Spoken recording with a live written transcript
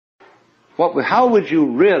How would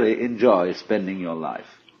you really enjoy spending your life?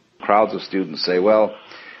 Crowds of students say, well,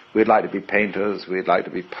 we'd like to be painters, we'd like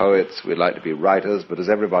to be poets, we'd like to be writers, but as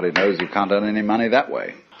everybody knows, you can't earn any money that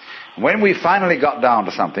way. When we finally got down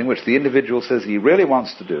to something which the individual says he really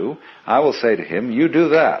wants to do, I will say to him, you do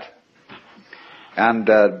that. And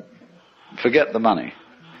forget the money.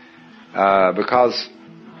 Because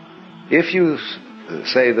if you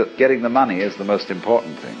say that getting the money is the most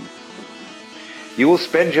important thing, you will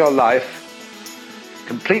spend your life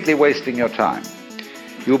completely wasting your time.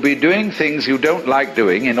 You'll be doing things you don't like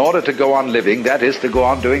doing in order to go on living, that is, to go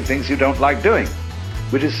on doing things you don't like doing,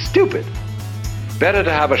 which is stupid. Better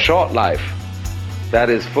to have a short life that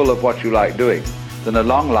is full of what you like doing than a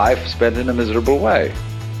long life spent in a miserable way.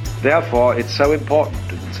 Therefore, it's so important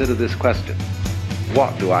to consider this question: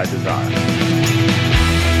 what do I desire?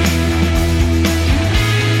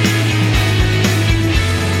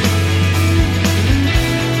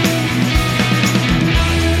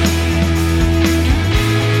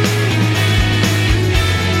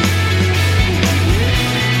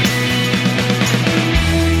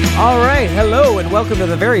 All right, hello, and welcome to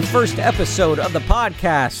the very first episode of the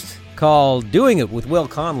podcast called Doing It with Will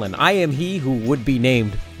Conlon. I am he who would be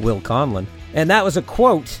named Will Conlon. And that was a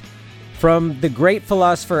quote from the great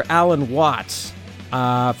philosopher Alan Watts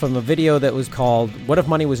from a video that was called What If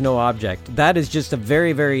Money Was No Object? That is just a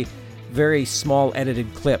very, very, very small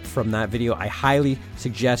edited clip from that video. I highly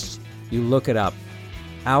suggest you look it up.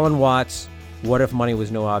 Alan Watts, What If Money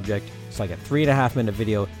Was No Object? It's like a 3.5-minute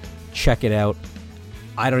video. Check it out.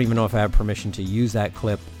 I don't even know if I have permission to use that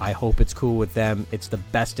clip. I hope it's cool with them. It's the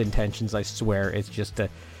best intentions, I swear. It's just to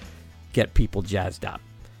get people jazzed up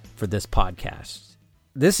for this podcast.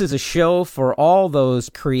 This is a show for all those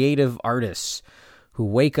creative artists who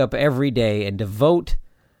wake up every day and devote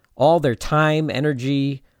all their time,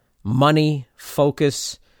 energy, money,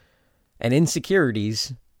 focus, and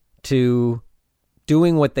insecurities to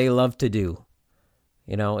doing what they love to do.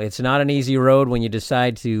 You know, it's not an easy road when you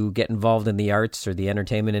decide to get involved in the arts or the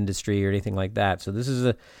entertainment industry or anything like that. So this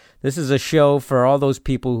is a show for all those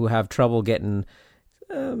people who have trouble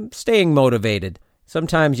staying motivated.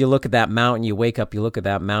 Sometimes you look at that mountain, you wake up, you look at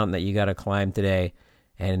that mountain that you got to climb today,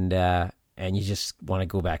 and you just want to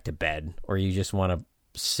go back to bed, or you just want to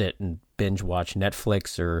sit and binge watch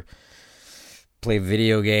Netflix or play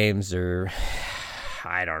video games, or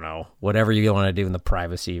I don't know, whatever you want to do in the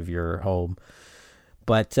privacy of your home.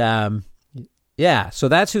 But, yeah, so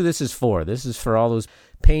that's who this is for. This is for all those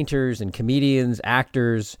painters and comedians,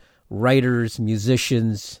 actors, writers,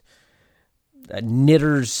 musicians,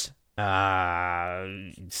 knitters,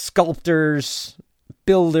 sculptors,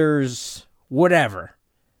 builders, whatever.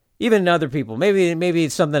 Even other people. Maybe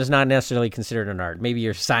it's something that's not necessarily considered an art. Maybe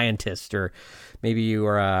you're a scientist, or maybe you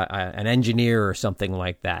are an engineer or something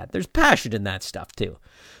like that. There's passion in that stuff, too.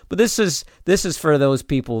 But this is for those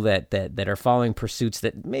people that are following pursuits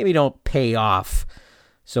that maybe don't pay off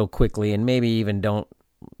so quickly, and maybe even don't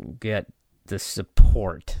get the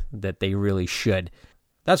support that they really should.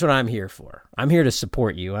 That's what I'm here for. I'm here to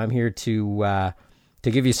support you. I'm here to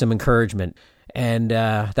give you some encouragement, and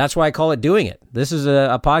that's why I call it Doing It. This is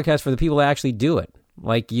a podcast for the people that actually do it,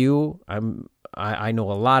 like you. I know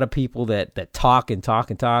a lot of people that talk and talk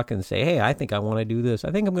and talk and say, hey, I think I want to do this.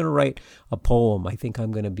 I think I'm going to write a poem. I think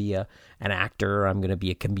I'm going to be an actor. Or I'm going to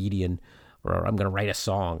be a comedian, or I'm going to write a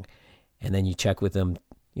song. And then you check with them,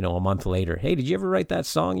 a month later. Hey, did you ever write that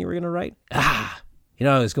song you were going to write? I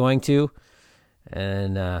was going to.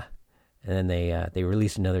 And then they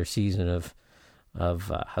released another season of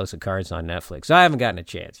House of Cards on Netflix. So I haven't gotten a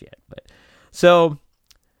chance yet. So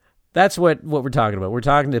that's what we're talking about. We're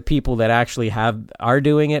talking to people that actually are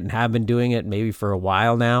doing it and have been doing it maybe for a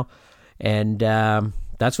while now. And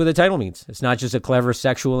that's what the title means. It's not just a clever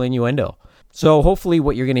sexual innuendo. So hopefully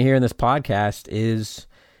what you're going to hear in this podcast is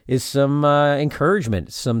some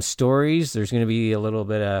encouragement, some stories. There's going to be a little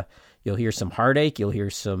bit you'll hear some heartache. You'll hear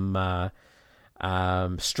some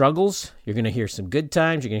struggles. You're going to hear some good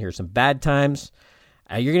times. You're going to hear some bad times.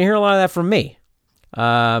 You're going to hear a lot of that from me.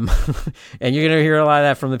 And you're going to hear a lot of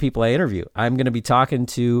that from the people I interview. I'm going to be talking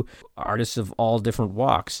to artists of all different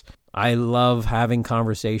walks. I love having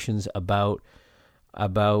conversations about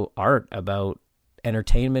art, about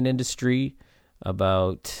entertainment industry,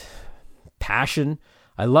 about passion.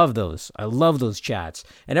 I love those. I love those chats.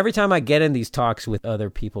 And every time I get in these talks with other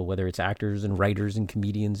people, whether it's actors and writers and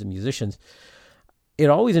comedians and musicians, it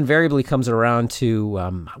always invariably comes around to,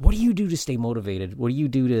 what do you do to stay motivated? What do you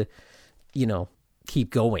do to,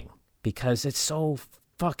 keep going? Because it's so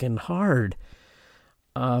fucking hard.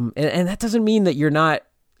 And that doesn't mean that you're not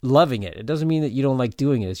loving it. It doesn't mean that you don't like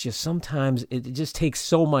doing it. It's just sometimes it just takes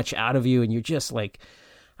so much out of you, and you're just like,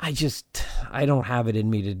 I don't have it in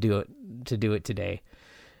me to do it today.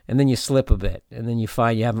 And then you slip a bit, and then you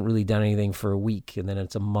find you haven't really done anything for a week, and then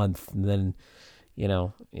it's a month, and then,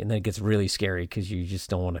 and then it gets really scary because you just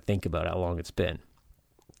don't want to think about how long it's been.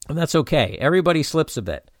 And that's okay. Everybody slips a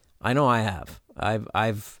bit. I know I have.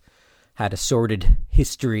 I've had a sordid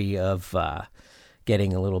history of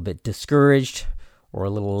getting a little bit discouraged or a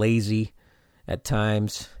little lazy at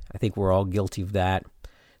times. I think we're all guilty of that.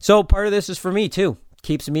 So part of this is for me too.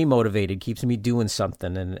 Keeps me motivated, keeps me doing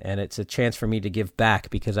something, and it's a chance for me to give back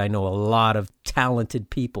because I know a lot of talented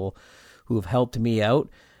people who have helped me out.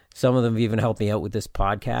 Some of them have even helped me out with this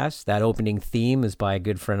podcast. That opening theme is by a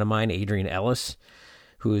good friend of mine, Adrian Ellis,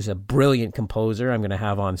 who is a brilliant composer I'm going to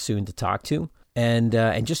have on soon to talk to. And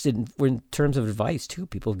just in terms of advice, too,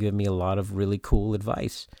 people give me a lot of really cool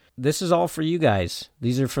advice. This is all for you guys.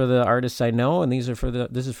 These are for the artists I know, and this is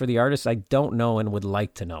for the artists I don't know and would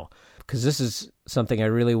like to know. Because this is something I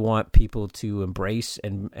really want people to embrace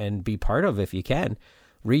and be part of if you can.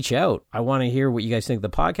 Reach out. I want to hear what you guys think of the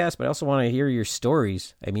podcast, but I also want to hear your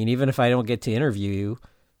stories. I mean, even if I don't get to interview you,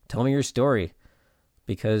 tell me your story.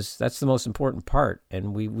 Because that's the most important part.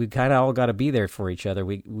 And we kind of all got to be there for each other.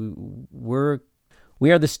 We are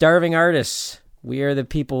the starving artists. We are the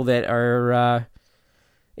people that are,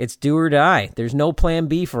 it's do or die. There's no plan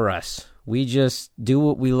B for us. We just do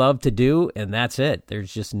what we love to do, and that's it.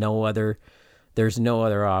 There's just no other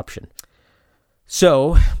option.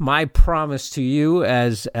 So my promise to you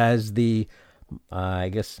as the,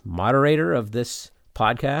 moderator of this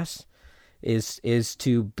podcast is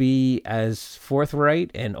to be as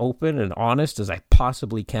forthright and open and honest as I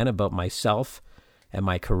possibly can about myself and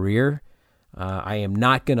my career. I am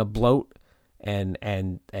not going to bloat and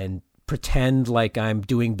pretend like I'm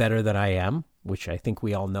doing better than I am, which I think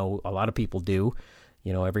we all know a lot of people do.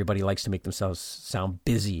 Everybody likes to make themselves sound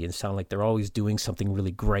busy and sound like they're always doing something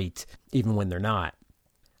really great, even when they're not.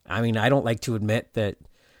 I mean, I don't like to admit that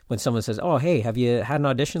when someone says, "Oh, hey, have you had an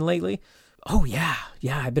audition lately?" "Oh, yeah,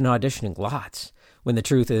 I've been auditioning lots." When the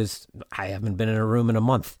truth is, I haven't been in a room in a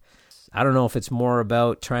month. I don't know if it's more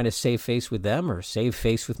about trying to save face with them or save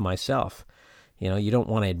face with myself. You don't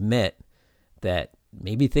want to admit that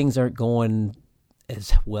maybe things aren't going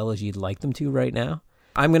as well as you'd like them to right now.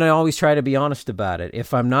 I'm going to always try to be honest about it.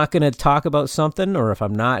 If I'm not going to talk about something, or if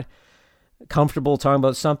I'm not comfortable talking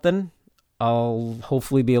about something, I'll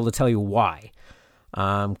hopefully be able to tell you why.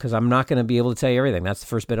 Because I'm not going to be able to tell you everything. That's the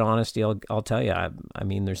first bit of honesty I'll tell you. I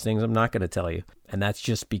mean, there's things I'm not going to tell you. And that's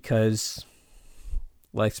just because,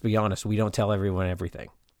 let's be honest, we don't tell everyone everything.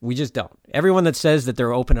 We just don't. Everyone that says that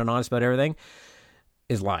they're open and honest about everything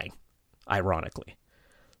is lying, ironically.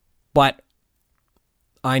 But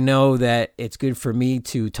I know that it's good for me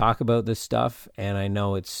to talk about this stuff, and I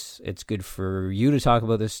know it's good for you to talk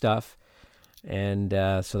about this stuff. And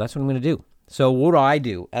so that's what I'm going to do. So what do I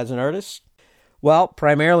do as an artist? Well,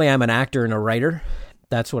 primarily I'm an actor and a writer.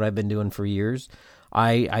 That's what I've been doing for years.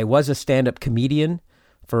 I was a stand-up comedian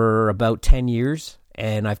for about 10 years,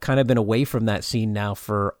 and I've kind of been away from that scene now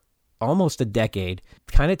for almost a decade.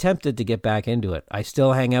 Kind of tempted to get back into it. I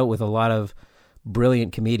still hang out with a lot of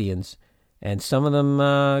brilliant comedians, and some of them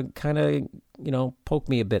kind of, poke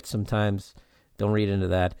me a bit sometimes. Don't read into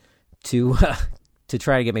that. To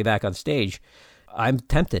try to get me back on stage. I'm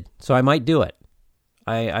tempted, so I might do it.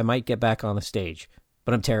 I might get back on the stage,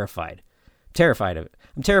 but I'm terrified. Terrified of it.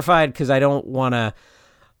 I'm terrified because I don't want to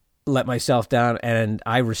let myself down, and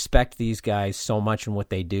I respect these guys so much in what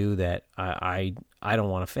they do that I don't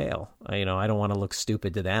want to fail. I don't want to look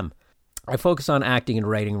stupid to them. I focus on acting and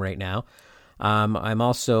writing right now. I'm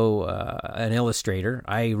also an illustrator.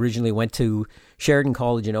 I originally went to Sheridan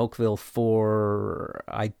College in Oakville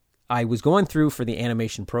I was going through for the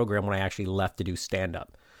animation program when I actually left to do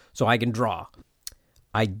stand-up. So I can draw.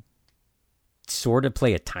 I sort of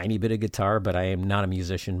play a tiny bit of guitar, but I am not a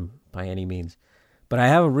musician by any means. But I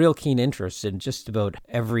have a real keen interest in just about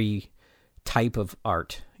every type of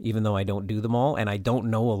art, even though I don't do them all, and I don't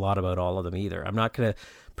know a lot about all of them either. I'm not going to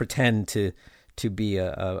pretend to be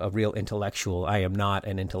a real intellectual. I am not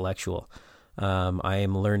an intellectual. I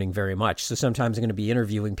am learning very much. So sometimes I'm going to be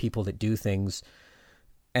interviewing people that do things,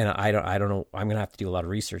 and I don't know. I'm going to have to do a lot of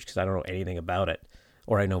research because I don't know anything about it,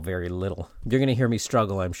 or I know very little. You're going to hear me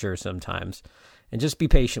struggle, I'm sure, sometimes. And just be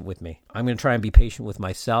patient with me. I'm going to try and be patient with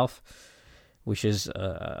myself, which is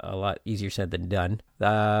a lot easier said than done.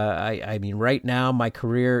 I mean, right now, my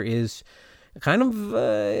career is kind of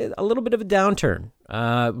a little bit of a downturn.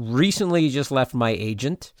 Recently just left my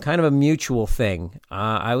agent, kind of a mutual thing.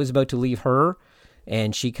 I was about to leave her,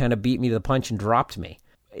 and she kind of beat me to the punch and dropped me.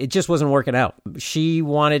 it just wasn't working out. She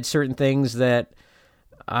wanted certain things that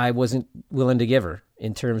I wasn't willing to give her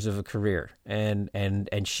in terms of a career, and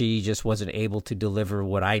she just wasn't able to deliver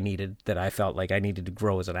what I needed, that I felt like I needed to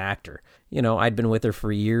grow as an actor. I'd been with her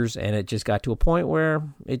for years, and it just got to a point where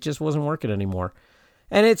it just wasn't working anymore.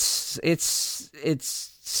 And it's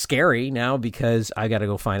scary now because I got to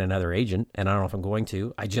go find another agent, and I don't know if I'm going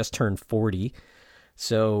to. I just turned 40,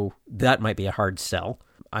 so that might be a hard sell.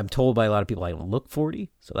 I'm told by a lot of people I don't look 40,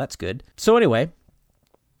 so that's good. So anyway,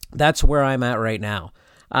 that's where I'm at right now.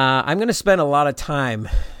 I'm going to spend a lot of time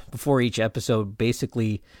before each episode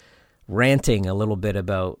basically ranting a little bit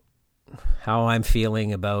about how I'm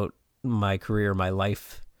feeling about my career, my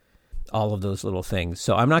life, all of those little things.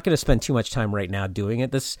 So I'm not going to spend too much time right now doing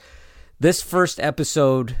it. This first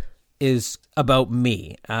episode is about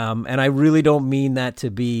me, and I really don't mean that to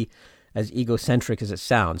be as egocentric as it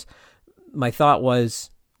sounds. My thought was,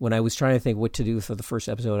 when I was trying to think what to do for the first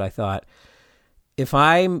episode, I thought, if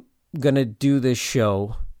I'm going to do this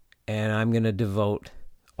show and I'm going to devote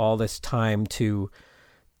all this time to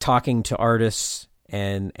talking to artists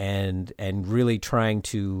and really trying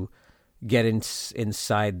to get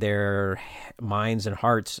inside their minds and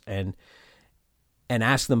hearts and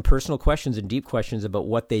ask them personal questions and deep questions about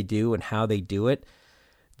what they do and how they do it,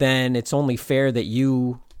 then it's only fair that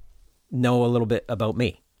you know a little bit about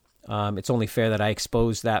me. It's only fair that I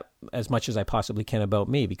expose that as much as I possibly can about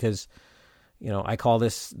me, because I call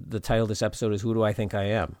the title of this episode is Who Do I Think I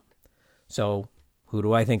Am? So who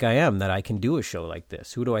do I think I am that I can do a show like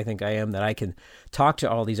this? Who do I think I am that I can talk to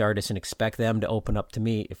all these artists and expect them to open up to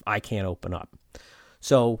me if I can't open up?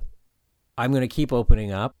 So I'm going to keep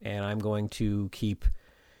opening up, and I'm going to keep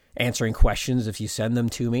answering questions if you send them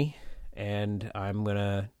to me, and I'm going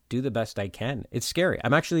to do the best I can. It's scary.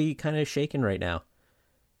 I'm actually kind of shaking right now.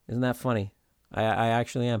 Isn't that funny? I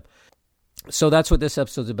actually am. So that's what this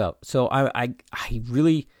episode's about. So I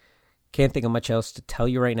really can't think of much else to tell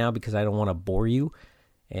you right now because I don't want to bore you,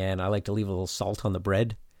 and I like to leave a little salt on the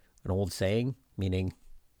bread, an old saying, meaning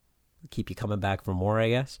keep you coming back for more, I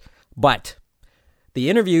guess. But the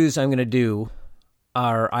interviews I'm going to do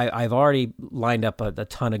are, I've already lined up a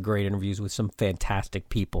ton of great interviews with some fantastic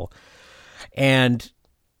people, and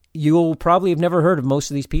you'll probably have never heard of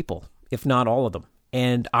most of these people, if not all of them.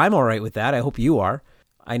 And I'm all right with that. I hope you are.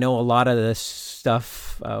 I know a lot of this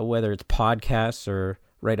stuff, whether it's podcasts or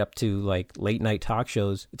right up to like late night talk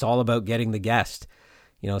shows, it's all about getting the guest,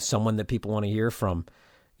 someone that people want to hear from.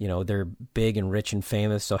 They're big and rich and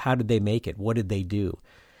famous. So how did they make it? What did they do?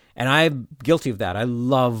 And I'm guilty of that. I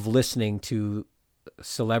love listening to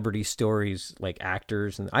celebrity stories, like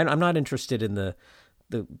actors. And I'm not interested in the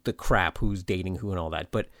crap, who's dating who and all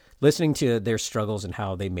that, but listening to their struggles and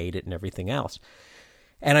how they made it and everything else.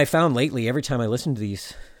 And I found lately, every time I listen to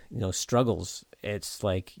these, struggles, it's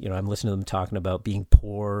like, I'm listening to them talking about being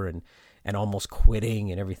poor and almost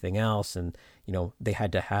quitting and everything else. And, they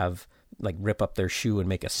had to have, like, rip up their shoe and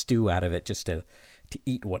make a stew out of it just to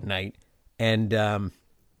eat one night. And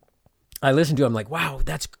I listened to it, I'm like, wow,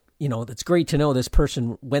 that's great to know this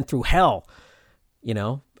person went through hell.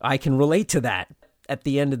 I can relate to that. At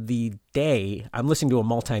the end of the day, I'm listening to a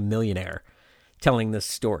multimillionaire telling this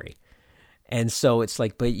story. And so it's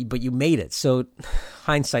like, but you made it. So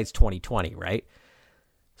hindsight's 20/20, right?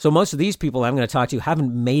 So most of these people I'm going to talk to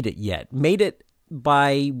haven't made it yet. Made it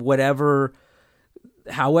by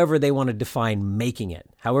however they want to define making it,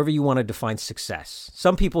 however you want to define success.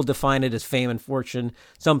 Some people define it as fame and fortune.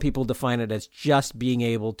 Some people define it as just being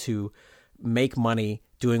able to make money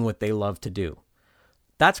doing what they love to do.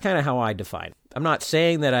 That's kind of how I define it. I'm not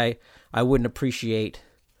saying that I wouldn't appreciate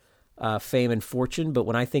fame and fortune, but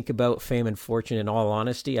when I think about fame and fortune, in all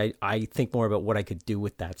honesty, I think more about what I could do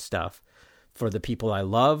with that stuff for the people I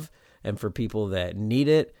love and for people that need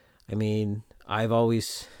it. I mean, I've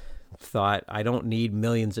always thought I don't need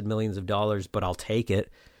millions and millions of dollars, but I'll take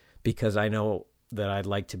it because I know that I'd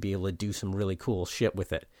like to be able to do some really cool shit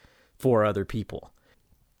with it for other people.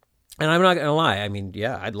 And I'm not going to lie. I mean,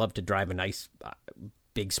 yeah, I'd love to drive a nice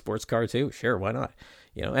big sports car too. Sure, why not?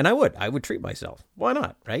 And I would treat myself. Why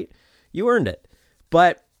not, right? You earned it.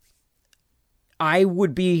 But I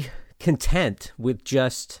would be content with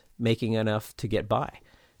just making enough to get by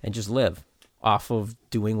and just live off of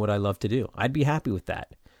doing what I love to do. I'd be happy with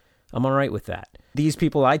that. I'm all right with that. These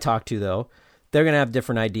people I talk to, though, they're going to have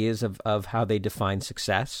different ideas of how they define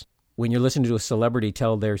success. When you're listening to a celebrity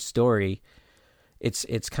tell their story,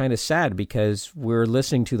 it's kind of sad because we're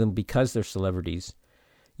listening to them because they're celebrities.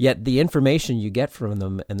 Yet the information you get from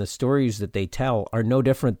them and the stories that they tell are no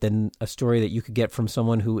different than a story that you could get from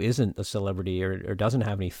someone who isn't a celebrity or doesn't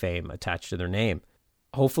have any fame attached to their name.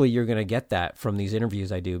 hopefully you're going to get that from these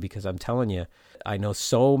interviews I do, because I'm telling you, I know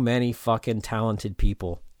so many fucking talented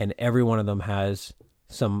people, and every one of them has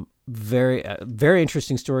some very, very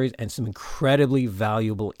interesting stories and some incredibly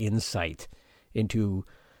valuable insight into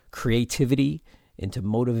creativity, into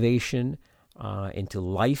motivation, into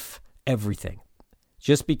life, everything.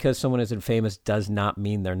 Just because someone isn't famous does not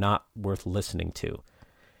mean they're not worth listening to.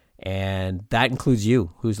 And that includes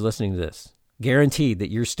you who's listening to this. Guaranteed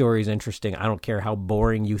that your story is interesting. I don't care how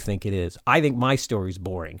boring you think it is. I think my story's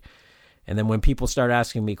boring. And then when people start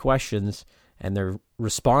asking me questions and they're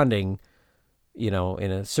responding, in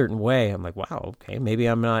a certain way, I'm like, wow, okay, maybe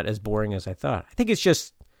I'm not as boring as I thought. I think it's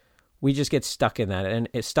just, we just get stuck in that, and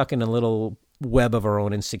it's stuck in a little web of our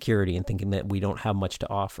own insecurity and thinking that we don't have much to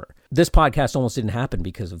offer. This podcast almost didn't happen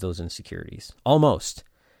because of those insecurities. Almost.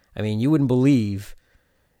 I mean, you wouldn't believe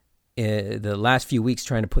the last few weeks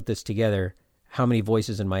trying to put this together, how many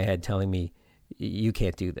voices in my head telling me, you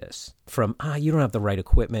can't do this. From, you don't have the right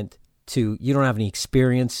equipment, to you don't have any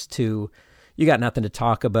experience, to you got nothing to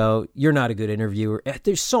talk about, you're not a good interviewer.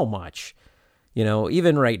 There's so much.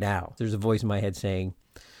 Even right now, there's a voice in my head saying,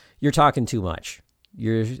 you're talking too much.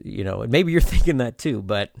 And maybe you're thinking that too,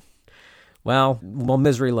 but, well,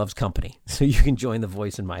 misery loves company. So you can join the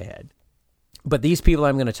voice in my head. But these people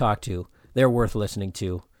I'm going to talk to, they're worth listening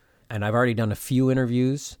to. And I've already done a few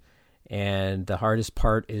interviews, and the hardest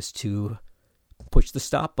part is to push the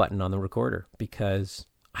stop button on the recorder, because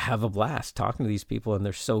I have a blast talking to these people, and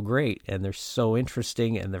they're so great, and they're so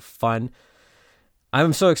interesting, and they're fun.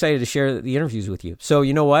 I'm so excited to share the interviews with you. So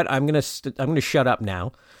you know what? I'm gonna shut up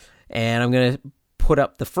now, and I'm gonna put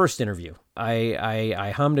up the first interview.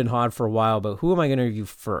 I hummed and hawed for a while about who am I going to interview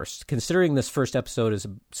first, considering this first episode is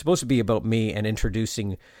supposed to be about me and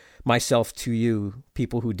introducing myself to you,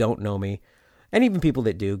 people who don't know me, and even people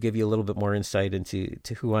that do, give you a little bit more insight into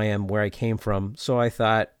who I am, where I came from. So I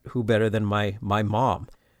thought, who better than my mom?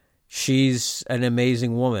 She's an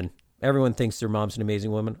amazing woman. Everyone thinks their mom's an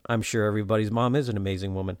amazing woman. I'm sure everybody's mom is an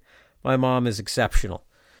amazing woman. My mom is exceptional.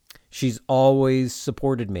 She's always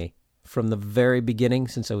supported me from the very beginning,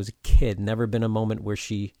 since I was a kid. Never been a moment where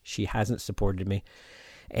she hasn't supported me.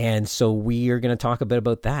 And so we are going to talk a bit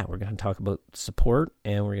about that. We're going to talk about support,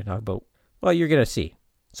 and we're going to talk about, well, you're going to see.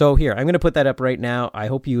 So here, I'm going to put that up right now. I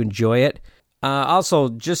hope you enjoy it. Also,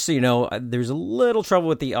 just so you know, there's a little trouble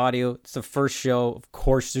with the audio. It's the first show. Of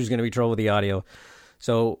course, there's going to be trouble with the audio.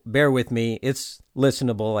 So bear with me. It's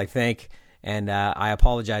listenable, I think. And I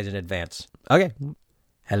apologize in advance. Okay.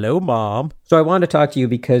 Hello, Mom. So I wanted to talk to you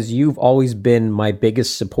because you've always been my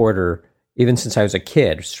biggest supporter, even since I was a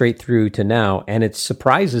kid, straight through to now. And it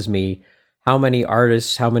surprises me how many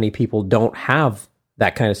artists, how many people don't have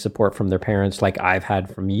that kind of support from their parents like I've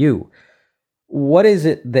had from you. What is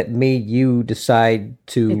it that made you decide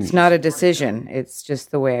to... It's not a decision. It's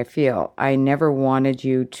just the way I feel. I never wanted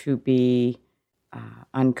you to be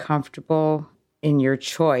uncomfortable in your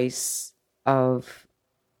choice of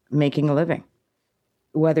making a living.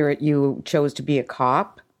 Whether you chose to be a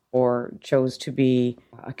cop or chose to be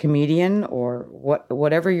a comedian or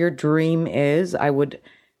whatever your dream is,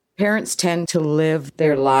 parents tend to live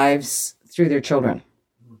their lives through their children.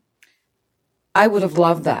 I would have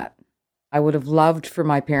loved that. I would have loved for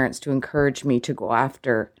my parents to encourage me to go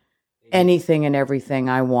after anything and everything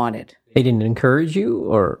I wanted. They didn't encourage you,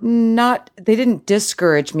 or? They didn't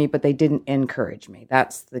discourage me, but they didn't encourage me.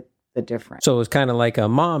 That's the difference. So it was kind of like a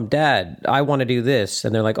Mom, Dad, I want to do this.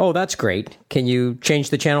 And they're like, oh, that's great. Can you change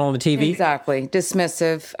the channel on the TV? Exactly.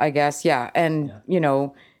 Dismissive, I guess. Yeah. And,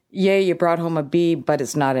 you brought home a B, but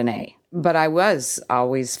it's not an A. But I was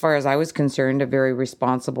always, as far as I was concerned, a very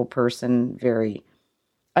responsible person.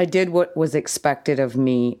 I did what was expected of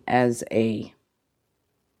me as an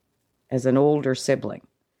older sibling.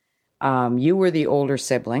 You were the older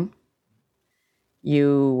sibling.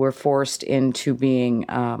 You were forced into being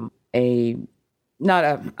not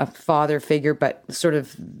a father figure, but sort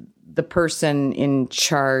of the person in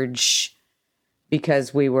charge,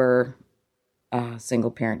 because we were a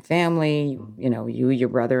single parent family, you, your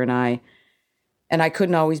brother, and I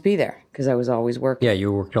couldn't always be there because I was always working. Yeah,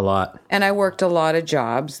 you worked a lot. And I worked a lot of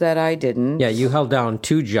jobs that I didn't. Yeah, you held down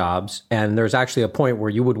 2 jobs, and there's actually a point where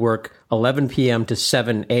you would work 11 p.m. to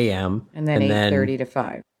 7 a.m. And then 8:30 to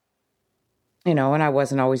 5. And I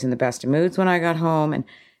wasn't always in the best of moods when I got home.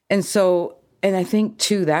 And so I think,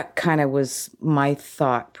 too, that kind of was my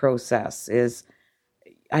thought process is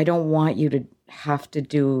I don't want you to have to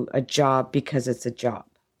do a job because it's a job.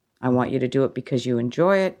 I want you to do it because you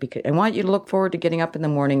enjoy it. Because I want you to look forward to getting up in the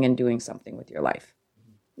morning and doing something with your life.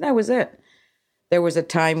 That was it. There was a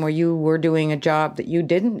time where you were doing a job that you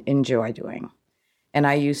didn't enjoy doing. And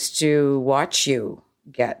I used to watch you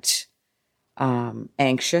get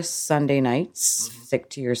anxious Sunday nights, sick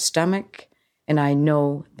to your stomach. And I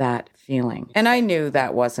know that feeling. And I knew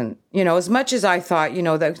that wasn't, as much as I thought,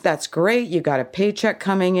 that's great. You got a paycheck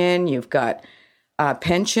coming in. You've got a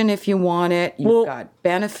pension if you want it. You've got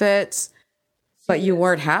benefits, but you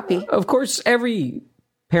weren't happy. Of course, every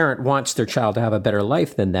parent wants their child to have a better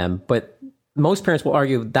life than them, but most parents will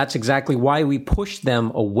argue that's exactly why we push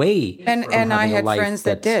them away. And I had friends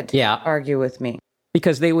that did argue with me.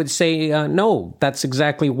 Because they would say, no, that's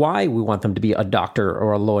exactly why we want them to be a doctor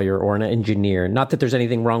or a lawyer or an engineer. Not that there's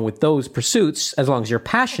anything wrong with those pursuits, as long as you're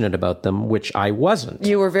passionate about them, which I wasn't.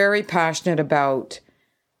 You were very passionate about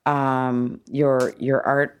your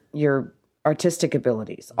art, your artistic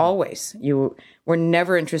abilities, always. You were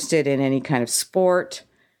never interested in any kind of sport,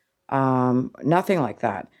 nothing like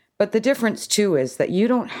that. But the difference, too, is that you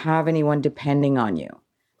don't have anyone depending on you.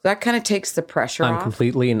 That kind of takes the pressure off. I'm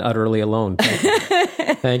completely and utterly alone. Thank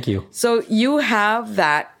you. Thank you. So you have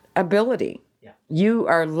that ability. Yeah. You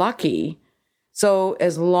are lucky. So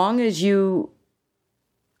as long as you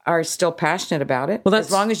are still passionate about it,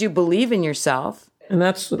 as long as you believe in yourself,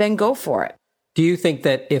 then go for it. Do you think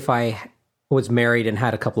that if I was married and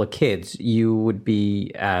had a couple of kids, you would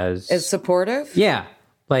be as supportive? Yeah.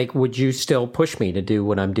 Like, would you still push me to do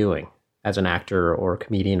what I'm doing as an actor or a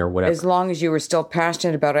comedian or whatever? As long as you were still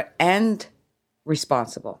passionate about it and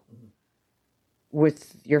responsible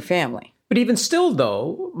with your family. But even still,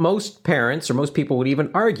 though, most parents or most people would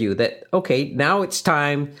even argue that, okay, now it's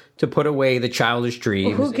time to put away the childish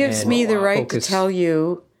dreams. Well, who gives me the right to tell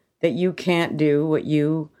you that you can't do what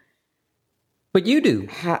you... But you do.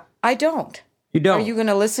 I don't. You don't. Are you going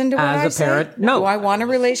to listen to what I say? As a parent, no. Do I want a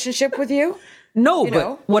relationship with you? No,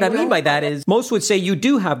 but what I mean by that is most would say you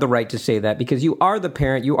do have the right to say that because you are the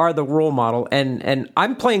parent, you are the role model, and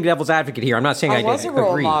I'm playing devil's advocate here. I'm not saying I was a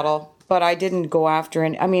role model, but I didn't go after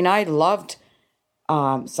it. I mean, I loved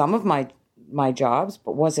some of my jobs,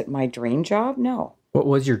 but was it my dream job? No. What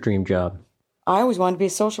was your dream job? I always wanted to be a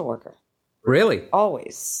social worker. Really?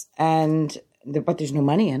 Always. But there's no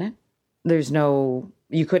money in it.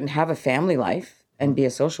 You couldn't have a family life and be a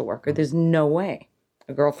social worker. There's no way.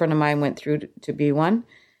 A girlfriend of mine went through to be one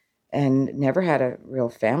and never had a real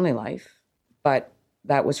family life, but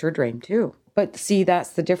that was her dream too. But see, that's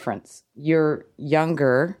the difference. You're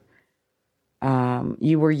younger.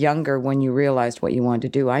 You were younger when you realized what you wanted to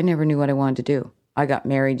do. I never knew what I wanted to do. I got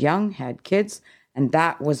married young, had kids, and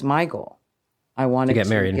that was my goal. I wanted to get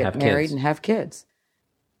married and have kids.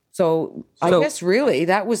 So I guess really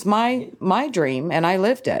that was my dream, and I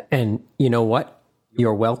lived it. And you know what?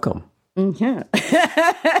 You're welcome. Yeah.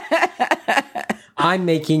 I'm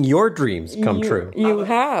making your dreams come true. You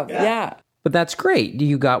have, yeah. But that's great.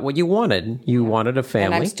 You got what you wanted. You wanted a family.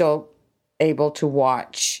 And I'm still able to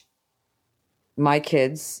watch my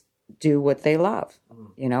kids do what they love,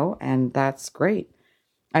 and that's great.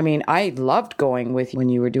 I mean, I loved going with you when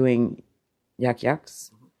you were doing Yuck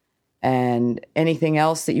Yucks and anything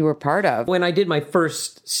else that you were part of. When I did my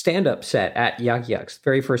first stand-up set at Yuck Yucks,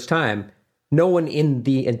 very first time, no one in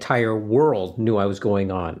the entire world knew I was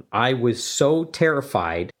going on. I was so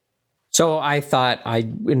terrified. So I thought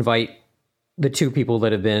I'd invite the two people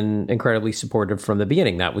that have been incredibly supportive from the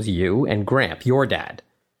beginning. That was you and Gramp, your dad.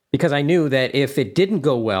 Because I knew that if it didn't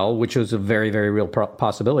go well, which was a very, very real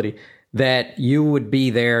possibility, that you would be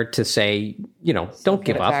there to say, don't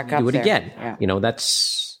give up, do it again. Yeah.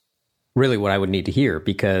 That's really what I would need to hear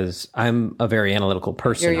because I'm a very analytical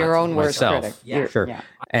person. You're your own worst critic. Yeah, sure. Yeah.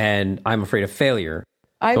 And I'm afraid of failure.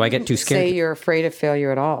 So I get too scared. I wouldn't say you're afraid of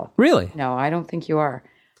failure at all. Really? No, I don't think you are.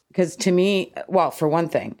 Because to me, well, for one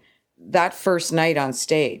thing, that first night on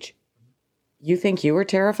stage, you think you were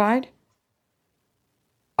terrified?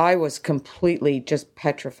 I was completely just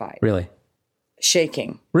petrified. Really?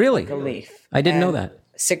 Shaking. Really? Like a leaf. I didn't know that.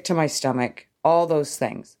 Sick to my stomach, all those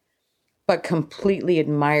things. But completely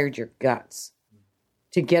admired your guts.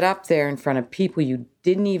 To get up there in front of people you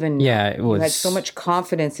didn't even know. Yeah, it was. You had so much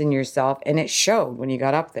confidence in yourself, and it showed when you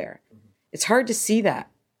got up there. It's hard to see that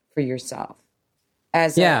for yourself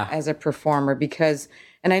as a performer because,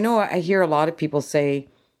 and I know I hear a lot of people say,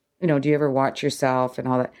 do you ever watch yourself and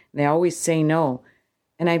all that? And they always say no.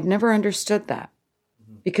 And I've never understood that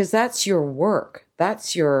because that's your work.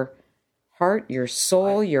 That's your heart, your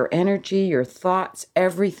soul, your energy, your thoughts,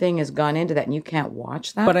 everything has gone into that and you can't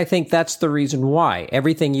watch that. But I think that's the reason why.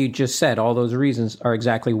 Everything you just said, all those reasons are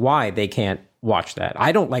exactly why they can't watch that.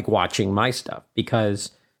 I don't like watching my stuff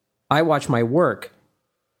because I watch my work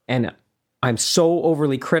and I'm so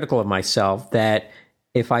overly critical of myself that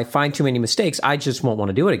if I find too many mistakes, I just won't want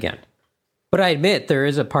to do it again. But I admit there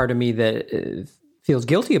is a part of me that feels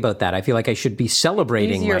guilty about that. I feel like I should be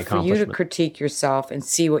celebrating Easier my for you to accomplishment. critique yourself and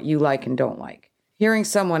see what you like and don't like. Hearing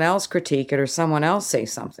someone else critique it or someone else say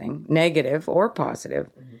something negative or positive,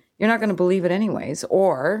 you're not going to believe it anyways,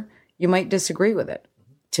 or you might disagree with it.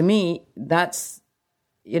 To me, that's,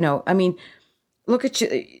 I mean, look at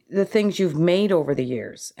the things you've made over the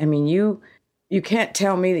years. I mean, you can't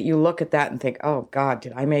tell me that you look at that and think, oh God,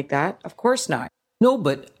 did I make that? Of course not. No,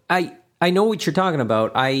 but I know what you're talking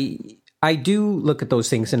about. I do look at those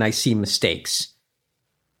things and I see mistakes.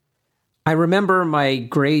 I remember my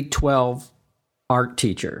grade 12 art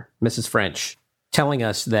teacher, Mrs. French, telling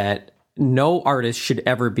us that no artist should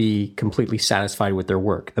ever be completely satisfied with their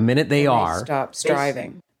work. The minute they are, stop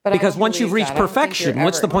striving. But because once you've reached perfection,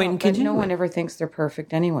 what's the point in continuing? No one ever thinks they're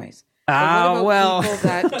perfect anyways. Well. People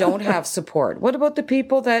that don't have support? What about the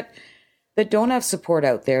people that don't have support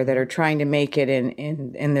out there that are trying to make it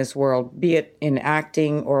in this world, be it in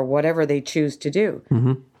acting or whatever they choose to do?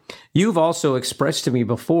 Mm-hmm. You've also expressed to me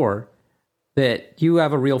before that you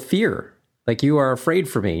have a real fear. Like you are afraid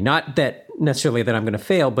for me. Not that necessarily that I'm going to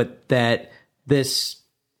fail, but that this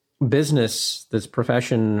business, this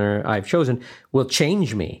profession I've chosen will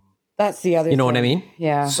change me. That's the other thing. You know what I mean?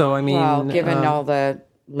 Yeah. So, I mean... Well, given all the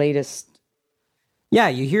latest... Yeah,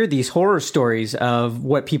 you hear these horror stories of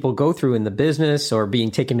what people go through in the business or being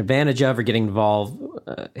taken advantage of or getting involved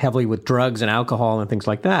heavily with drugs and alcohol and things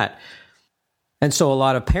like that. And so a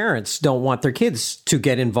lot of parents don't want their kids to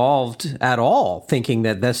get involved at all, thinking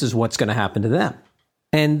that this is what's going to happen to them.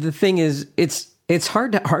 And the thing is, it's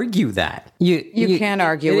hard to argue that. You can't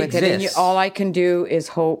argue with it. And exists. all I can do is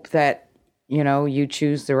hope that, you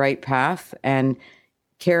choose the right path and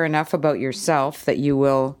care enough about yourself that you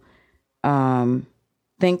will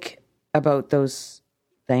think about those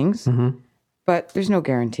things. Mm-hmm. But there's no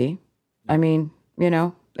guarantee. I mean,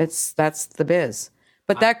 that's the biz.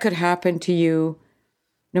 But that could happen to you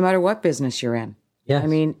no matter what business you're in. Yes. I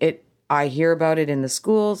mean, I hear about it in the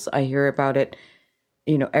schools. I hear about it,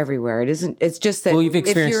 everywhere. It's just that... Well, you've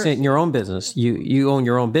experienced it in your own business. You own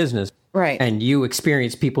your own business. Right. And you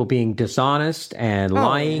experience people being dishonest and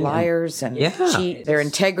lying. Liars and cheat. Their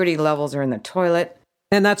integrity levels are in the toilet.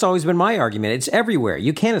 And that's always been my argument. It's everywhere.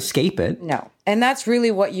 You can't escape it. No. And that's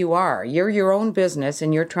really what you are. You're your own business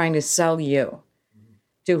and you're trying to sell you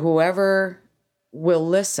to whoever will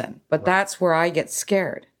listen. But that's where I get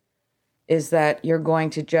scared, is that you're going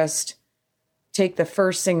to just take the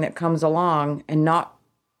first thing that comes along and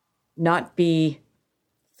not be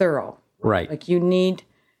thorough. Right. Like you need,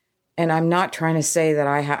 and I'm not trying to say that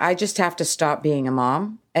I just have to stop being a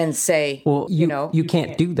mom and say, well, you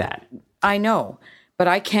can't do that. I know, but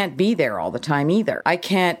I can't be there all the time either. I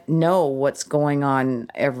can't know what's going on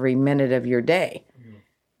every minute of your day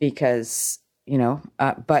because,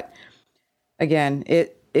 but again,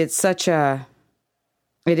 it is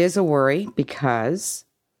a worry because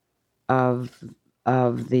of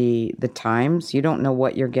the times. You don't know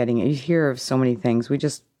what you're getting. You hear of so many things. We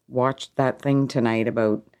just watched that thing tonight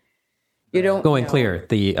about Going Clear,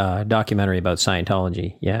 the documentary about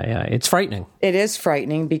Scientology. Yeah, it's frightening. It is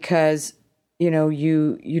frightening because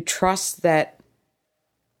you trust that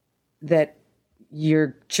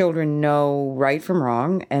your children know right from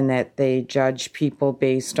wrong and that they judge people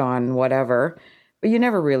based on whatever, but you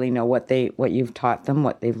never really know what you've taught them,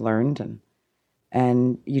 what they've learned,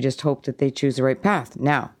 and you just hope that they choose the right path.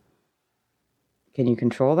 Now, can you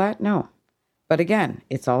control that? No. But again,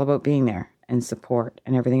 it's all about being there and support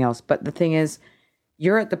and everything else. But the thing is,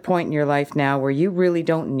 you're at the point in your life now where you really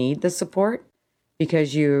don't need the support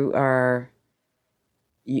because you're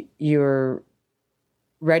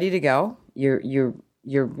ready to go. You're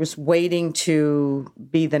just waiting to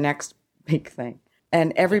be the next big thing.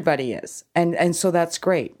 And everybody is. And so that's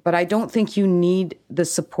great. But I don't think you need the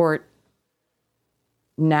support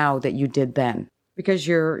now that you did then. Because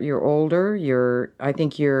you're older, I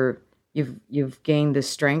think you've gained the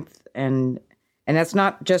strength and that's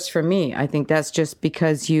not just for me. I think that's just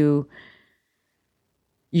because you've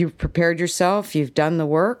prepared yourself, you've done the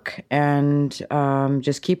work, and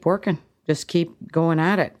just keep working. Just keep going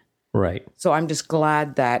at it. Right. So I'm just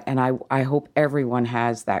glad that, and I hope everyone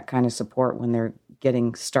has that kind of support when they're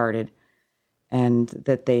getting started and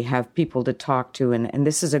that they have people to talk to. And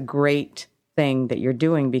this is a great thing that you're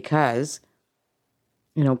doing because,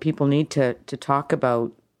 people need to talk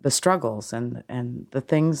about the struggles and the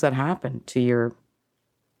things that happen to you.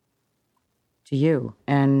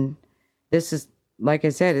 And this is, like I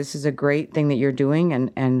said, this is a great thing that you're doing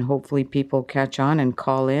and hopefully people catch on and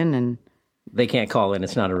call in and They can't call in.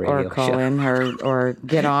 It's not a radio or call show. in or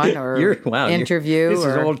get on or interview. This is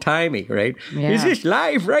or, old-timey, right? Yeah. Is this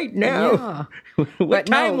live right now? Yeah. What But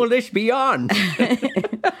time no. will this be on?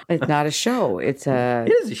 It's not a show. It's a...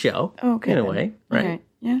 It is a show, Okay, in a then. way, All right?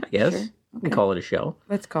 Yeah, I guess. sure. You can call it a show.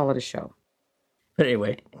 Let's call it a show. But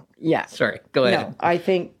anyway, Yeah. sorry. Go ahead. No, I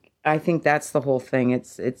think that's the whole thing.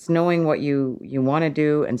 It's knowing what you want to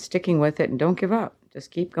do and sticking with it and don't give up.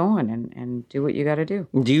 Just keep going and do what you got to do.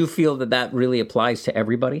 Do you feel that really applies to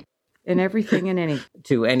everybody? In everything and any.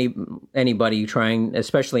 To anybody trying,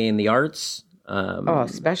 especially in the arts?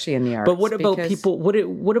 Especially in the arts. But what about because- people?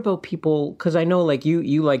 What about people? Because I know, like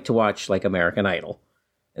you like to watch like American Idol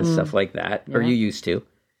and stuff like that, or you used to.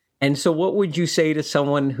 And so, what would you say to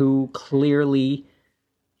someone who clearly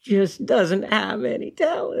just doesn't have any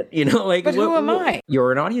talent? You know, like, But who am I?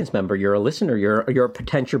 You're an audience member. You're a listener. You're a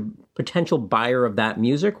potential buyer of that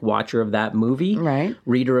music, watcher of that movie, Right.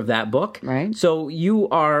 reader of that book, Right. So you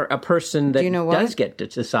are a person that you know what? does get to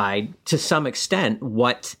decide to some extent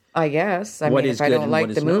what. I guess. I What mean, is if I good don't and like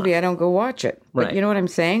what the is movie, not. I don't go watch it. But Right. you know what I'm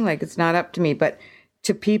saying? Like, it's not up to me. But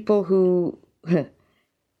to people who,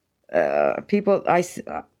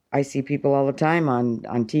 I see people all the time on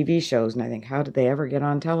TV shows, and I think, how did they ever get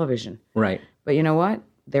on television? Right. But you know what?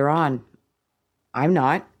 They're on. I'm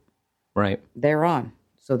not. Right. They're on.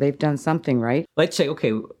 So they've done something right. Let's say,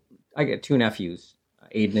 okay, I got two nephews,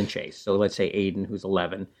 Aiden and Chase. So let's say Aiden, who's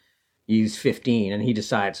 11, he's 15, and he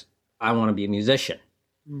decides, I want to be a musician.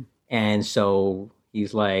 And so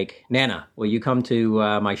he's like, Nana, will you come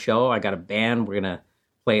to my show? I got a band. We're going to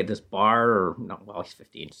play at this bar. Or no, well, he's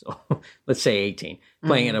 15, so let's say 18.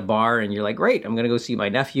 Playing at a bar, and you're like, great, I'm going to go see my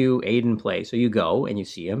nephew, Aiden, play. So you go, and you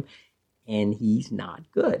see him, and he's not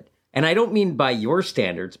good. And I don't mean by your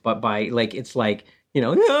standards, but by, like, it's like,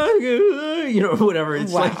 whatever.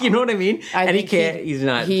 It's Wow. like, you know what I mean? I And he think can't, he's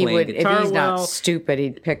not he playing would, guitar if he's well. not stupid,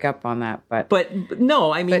 he'd pick up on that. But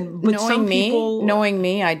no, I mean, but some people... knowing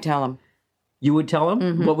me, I'd tell him. You would tell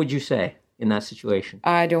him? What would you say in that situation?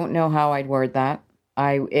 I don't know how I'd word that.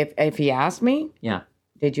 If he asked me, Yeah.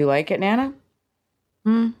 did you like it, Nana?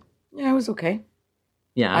 Yeah, it was okay.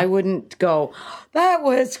 Yeah. I wouldn't go, that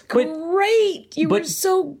was great. You were but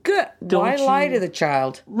so good. don't Why lie you- to the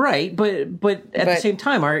child? Right, but at the But- same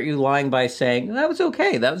time, aren't you lying by saying, that was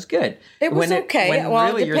okay, that was good? It was okay. When Well,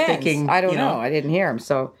 really it you're depends. thinking, I don't know. I didn't hear him.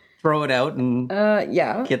 So, throw it out and,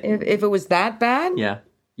 yeah. If it was that bad, yeah,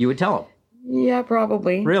 you would tell him. yeah,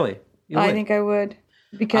 probably. Really? You I would. think I would.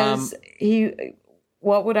 Because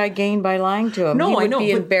what would I gain by lying to him? No, he would I know,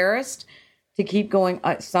 be but- embarrassed to keep going.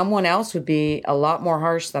 Someone else would be a lot more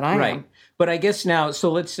harsh than I Right. am. But I guess now,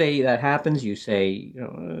 so let's say that happens, you say,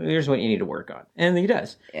 here's what you need to work on. And he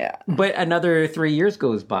does. Yeah. But another 3 years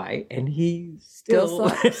goes by, and he Still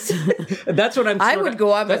sucks. That's what I'm. I sorta- would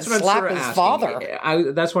go up that's and what I'm slap sorta his asking.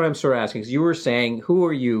 father. That's what I'm sort of asking. Because you were saying, who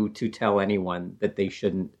are you to tell anyone that they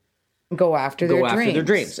shouldn't Go after go their after dreams. their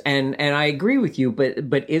dreams? And I agree with you.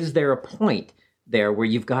 But is there a point there where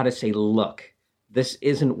you've got to say, look, this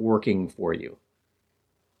isn't working for you,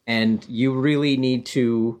 and you really need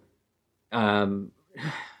to. I don't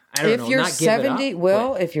If know, you're not give it 70, up,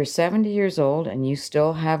 well, if you're 70 years old and you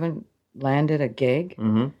still haven't landed a gig,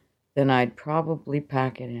 then I'd probably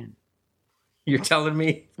pack it in. You're telling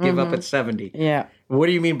me give up at 70. Yeah. What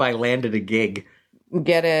do you mean by landed a gig?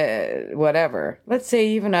 Get a whatever. Let's say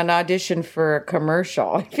even an audition for a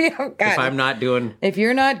commercial. If you haven't If gotten, I'm not doing... if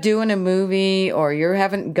you're not doing a movie, or you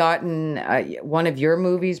haven't gotten one of your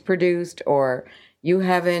movies produced, or you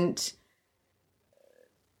haven't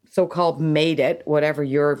so-called made it, whatever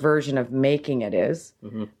your version of making it is,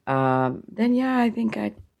 then yeah, I think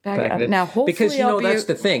I'd pack it up. Now, hopefully, because I'll be that's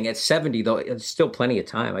the thing. At 70, though, it's still plenty of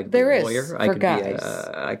time. I could There be a is, lawyer. I for could guys.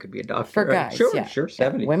 be I could be a doctor. For guys, sure, yeah. sure. Yeah,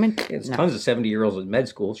 70. women, There's no. tons of 70-year-olds in med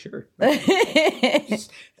school. Sure.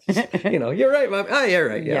 You're right, Mom. Oh, you're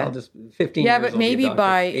right. Yeah, Yeah. I'll just 15. Yeah, years, but I'll be a maybe doctor.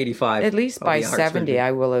 by 85, at least I'll by be a heart 70, surgeon.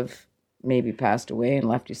 I will have maybe passed away and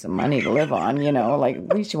left you some money to live on. Like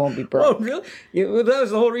at least you won't be Oh, broke. really? Well, that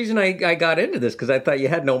was the whole reason I got into this, because I thought you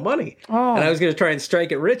had no money. Oh. And I was going to try and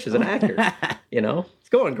strike it rich as an actor. It's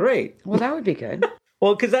going great. Well, that would be good.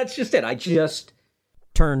 Well, because that's just it. I just...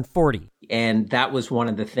 turned 40. And that was one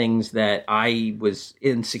of the things that I was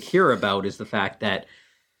insecure about, is the fact that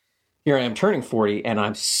here I am turning 40 and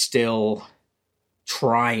I'm still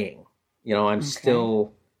trying. I'm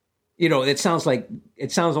still... it sounds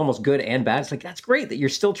almost good and bad. It's like, that's great that you're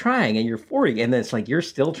still trying and you're 40. And then it's like, you're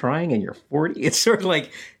still trying and you're 40. It's sort of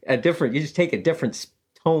like you just take a different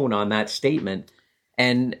tone on that statement.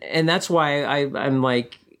 And that's why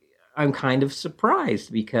I'm kind of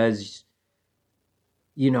surprised, because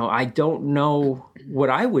I don't know what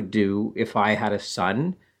I would do if I had a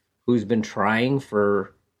son who's been trying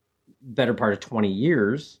for better part of 20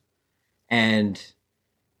 years and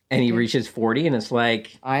he reaches 40 and it's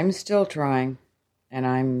like, I'm still trying, and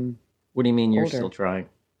I'm what do you mean you're older. still trying?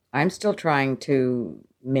 I'm still trying to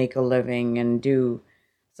make a living and do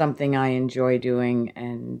something I enjoy doing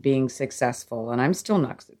and being successful. And I'm still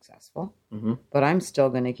not successful, but I'm still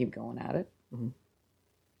going to keep going at it.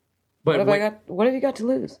 But What have you got to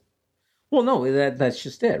lose? well, no, that's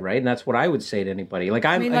just it, right? And that's what I would say to anybody. Like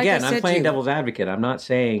I'm mean, like I I'm said to playing you- devil's advocate. I'm not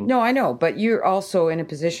saying No, I know, but you're also in a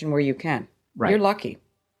position where you can. Right. You're lucky.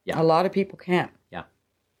 Yeah. A lot of people can't. yeah.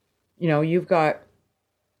 You've got,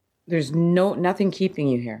 there's nothing keeping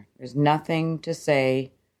you here. There's nothing to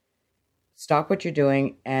say, stop what you're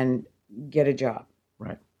doing and get a job.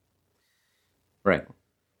 Right. Right.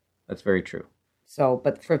 That's very true. So,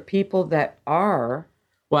 but for people that are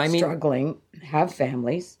Well, I mean, struggling, have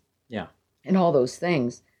families, yeah. and all those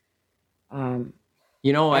things,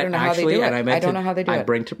 You know, I don't know how they actually, do and it. I meant I don't to, know how they do I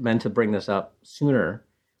it. meant to bring this up sooner.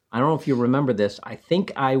 I don't know if you remember this. I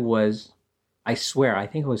think I was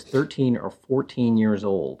 13 or 14 years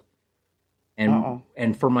old.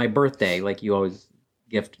 And for my birthday, like you always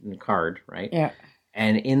gift a card, right? yeah.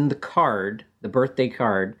 And in the card, the birthday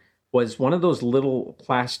card, was one of those little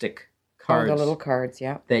plastic cards The little cards,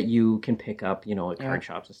 yeah. that you can pick up, at card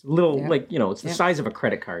shops. It's little, Yeah. it's the size of a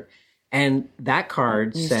credit card. And that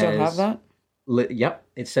card You says... still have that? Yep.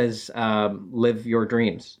 It says, live your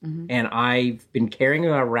dreams. And I've been carrying it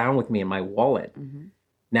around with me in my wallet.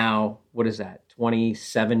 Now, what is that?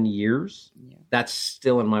 27 years? Yeah. That's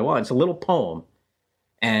still in my wallet. It's a little poem.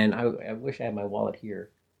 And I wish I had my wallet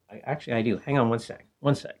here. I do. Hang on one sec.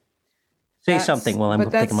 Say something while I'm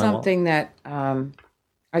But that's thinking my wallet. something that,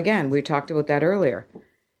 again, we talked about that earlier.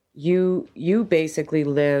 You basically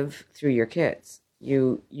live through your kids.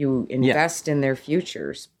 You invest in their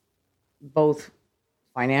futures, both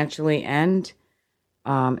financially and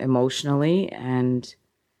emotionally, and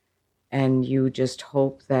you just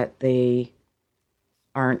hope that they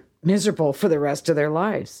aren't miserable for the rest of their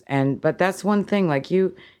lives. But that's one thing. Like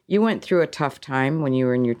you went through a tough time when you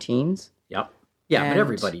were in your teens. Yep. Yeah, And but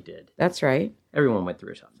everybody did. That's right. Everyone went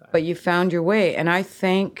through a tough time. But you found your way, and I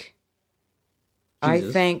thank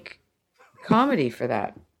comedy for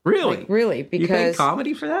that. Really? Like, really, You think because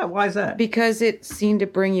comedy for that? Why is that? it seemed to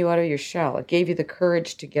bring you out of your shell. It gave you the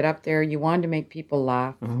courage to get up there. You wanted to make people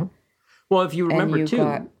laugh. Well, if you remember you too,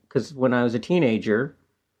 got- because when I was a teenager,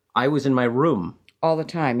 I was in my room. All the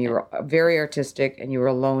time. You were very artistic, and you were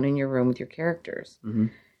alone in your room with your characters.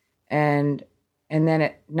 And then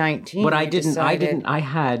at 19, But I you didn't. decided- I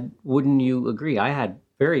had. Wouldn't you agree? I had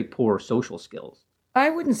very poor social skills. I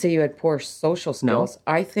wouldn't say you had poor social skills.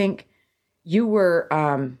 I think you were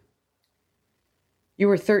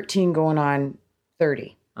 13 going on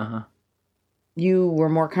 30. You were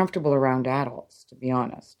more comfortable around adults, to be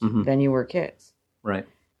honest, than you were kids. Right.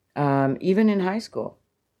 Even in high school.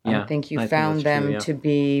 Yeah, I think you I think found that's them true, yeah. to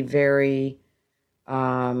be very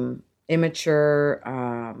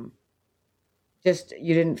immature. Just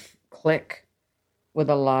you didn't click with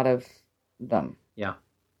a lot of them. Yeah.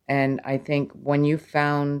 And I think when you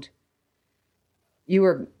found you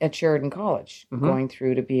were at Sheridan College, going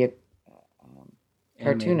through to be a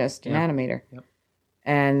cartoonist, an animator,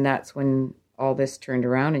 and that's when all this turned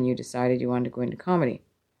around, and you decided you wanted to go into comedy.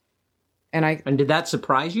 And did that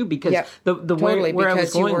surprise you? Because yeah, the totally, where I was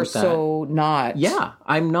because you going were with that, so not. yeah,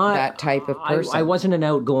 I'm not that type of person. I wasn't an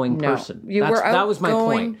outgoing No. person. You were that was my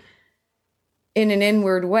outgoing point. in an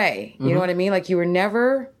inward way. You know what I mean? Like you were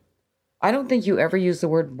never. I don't think you ever used the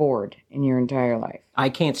word bored in your entire life. I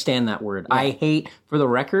can't stand that word. I hate, for the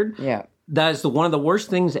record, Yeah. that is one of the worst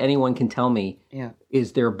things anyone can tell me. Yeah.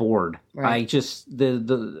 Is they're bored. Right. I just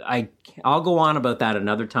I'll go on about that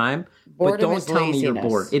another time. Boredom but don't is tell me you're laziness.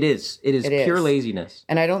 bored. It is pure is. laziness.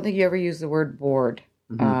 And I don't think you ever used the word bored.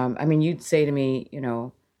 I mean, you'd say to me,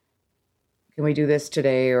 can we do this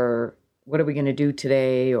today? Or what are we going to do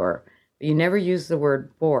today? Or you never used the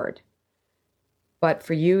word bored. But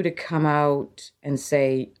for you to come out and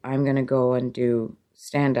say, I'm going to go and do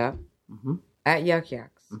stand-up at Yuck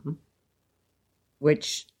Yucks,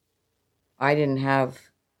 which I didn't have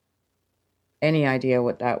any idea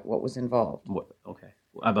what was involved. Okay.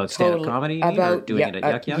 About stand-up comedy? You mean, or doing it at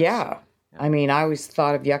Yuck Yucks? Yeah. I mean, I always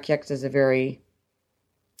thought of Yuck Yucks as a very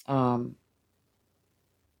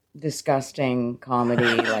disgusting comedy.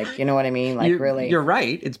 Like, you know what I mean? Like, really. You're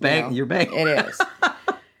right. It's bang. You're bang. It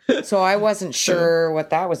is. So I wasn't sure what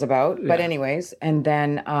that was about. But anyways, and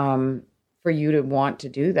then for you to want to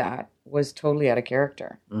do that was totally out of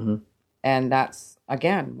character. And that's,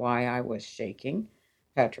 again, why I was shaking.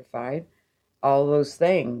 petrified, all those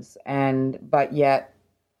things. But yet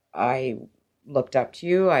I looked up to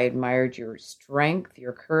you. I admired your strength,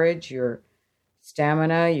 your courage, your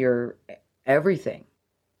stamina, your everything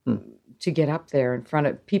to get up there in front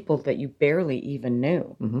of people that you barely even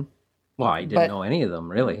knew. Mm-hmm. Well, I didn't know any of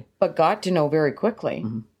them, really. But got to know very quickly.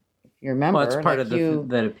 Mm-hmm. If you remember. Well, it's part of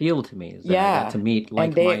that appealed to me, is that I got to meet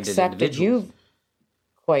like-minded individuals. And they accepted you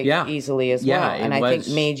quite easily as well. And I think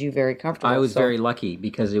made you very comfortable. I was very lucky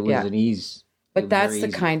because it was an ease. But that's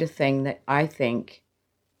the kind of thing that I think,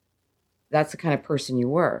 that's the kind of person you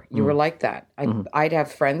were. You were like that. I'd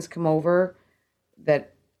have friends come over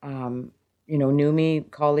that, knew me,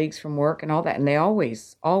 colleagues from work and all that. And they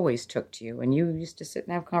always took to you. And you used to sit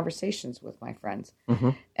and have conversations with my friends.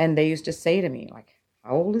 Mm-hmm. And they used to say to me, like,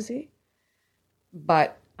 how old is he?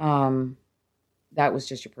 But that was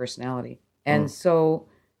just your personality. And so,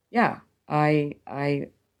 I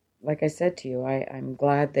like I said to you, I'm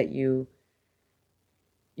glad that you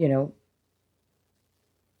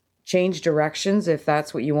changed directions if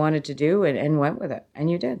that's what you wanted to do and went with it. And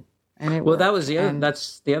you did. And it worked. That was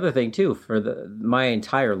that's the other thing too, for my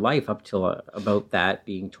entire life up till about that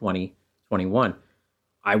being 20, 21.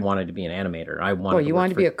 I wanted to be an animator. You wanted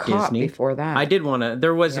to be a cop Disney. Before that. I did want to.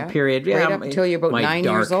 There was a period. Right up until you're about 9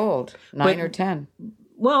 years old. 9 or 10.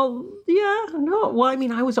 Well, yeah, no. Well, I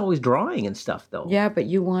mean, I was always drawing and stuff, though. Yeah, but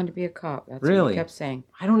you wanted to be a cop. That's what you kept saying.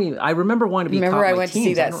 I remember wanting to be a cop. Remember I went to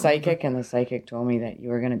see that psychic, and the psychic told me that you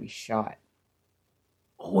were going to be shot.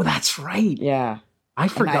 Oh, that's right. Yeah. I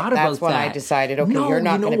forgot about that. That's when I decided, you're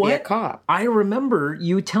not going to be a cop. I remember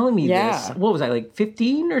you telling me this. What was I, like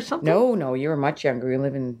 15 or something? No, you were much younger. You were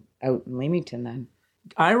living out in Leamington then.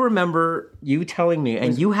 I remember you telling me,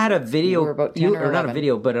 and you had a video, you were about 10 or not a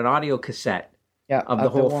video, but an audio cassette of the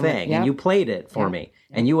whole thing, and you played it for me,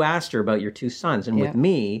 and you asked her about your two sons, and with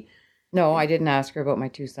me... No, I didn't ask her about my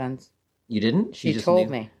two sons. You didn't? She just told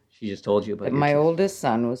me. She just told you about that my oldest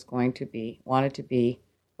son was going to be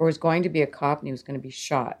a cop, and he was going to be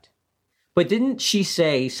shot. But didn't she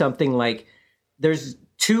say something like, there's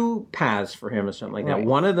two paths for him or something like that?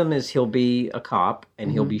 One of them is he'll be a cop,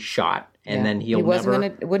 and he'll be shot. And then it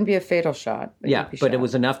wouldn't be a fatal shot. But it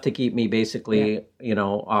was enough to keep me basically,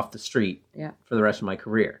 off the street for the rest of my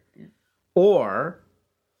career. Yeah. Or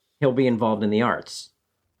he'll be involved in the arts.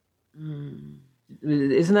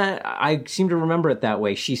 Isn't that, I seem to remember it that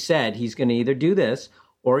way. She said he's going to either do this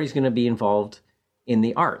or he's going to be involved in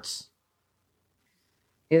the arts.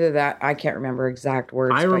 Either that, I can't remember exact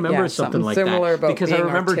words. I remember something like similar that. Because I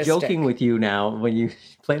remember joking with you now when you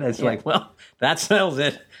played it. It's like, well, that settles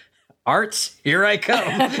it. Arts, here I come.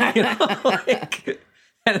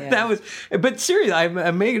 That was, but seriously,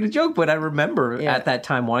 I'm making a joke, but I remember at that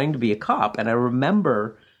time wanting to be a cop, and I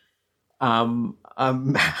remember having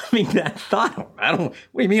that thought. What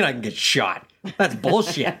do you mean I can get shot? That's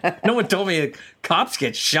bullshit. No one told me cops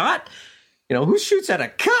get shot. Who shoots at a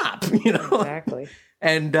cop? Exactly.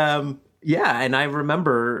 And and I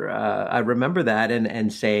remember that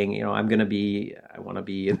and saying, I want to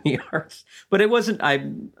be in the arts, but it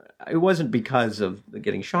wasn't because of the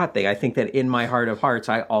getting shot thing. I think that in my heart of hearts,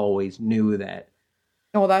 I always knew that.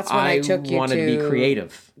 Well, that's when I took you wanted to be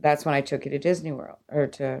creative. That's when I took you to Disney World,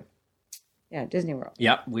 Disney World.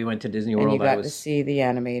 Yep, we went to Disney World. And you got to see the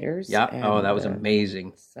animators. Yeah. Oh, that was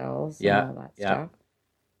amazing. Cells. And all that stuff.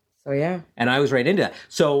 So and I was right into that.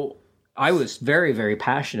 So I was very, very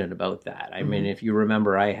passionate about that. I mean, if you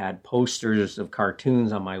remember, I had posters of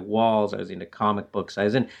cartoons on my walls. I was into comic books. I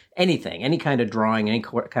was in anything, any kind of drawing, any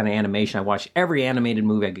kind of animation. I watched every animated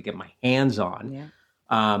movie I could get my hands on.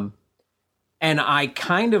 Yeah. And I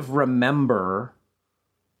kind of remember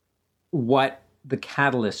what the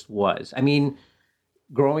catalyst was. I mean,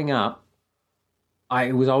 growing up,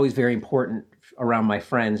 it was always very important around my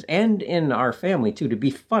friends and in our family too to be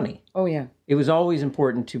funny. Oh yeah. It was always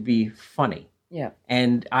important to be funny. Yeah.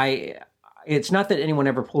 And it's not that anyone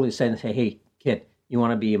ever pulled his head and say, "Hey, kid, you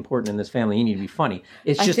want to be important in this family, you need to be funny."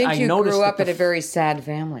 It's just I noticed grew up in a very sad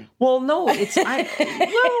family. Well, no, it's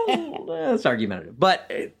that's argumentative, but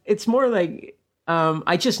it's more like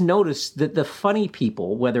I just noticed that the funny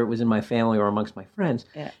people, whether it was in my family or amongst my friends,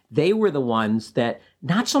 they were the ones that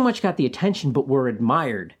not so much got the attention, but were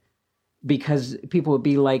admired. Because people would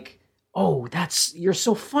be like, "Oh, you're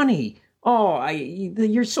so funny. Oh,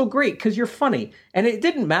 you're so great because you're funny." And it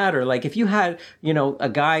didn't matter. Like if you had, a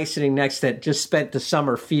guy sitting next that just spent the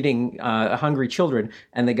summer feeding hungry children,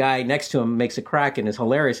 and the guy next to him makes a crack and is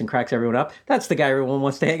hilarious and cracks everyone up. That's the guy everyone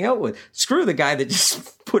wants to hang out with. Screw the guy that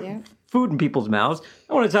just put food in people's mouths.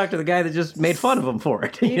 I want to talk to the guy that just made fun of them for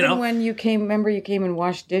it. Even when you came and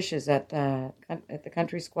washed dishes at the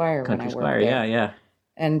Country Squire. Country Squire, yeah.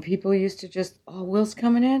 And people used to just, oh, Will's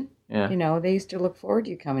coming in. Yeah. You know, they used to look forward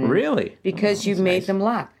to you coming in. Really? Because you that's made nice. them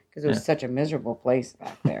laugh. Because it was such a miserable place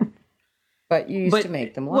back there. But you used to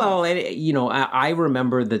make them laugh. Well, and, you know, I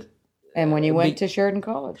remember that. And when you went to Sheridan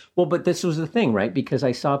College. Well, but this was the thing, right? Because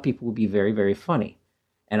I saw people would be very, very funny.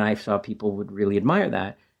 And I saw people would really admire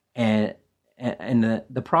that. And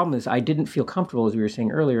the problem is I didn't feel comfortable, as we were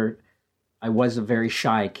saying earlier. I was a very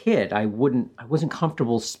shy kid. I wasn't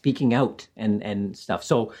comfortable speaking out and stuff.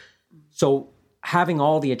 So having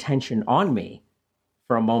all the attention on me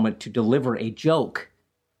for a moment to deliver a joke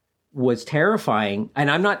was terrifying. And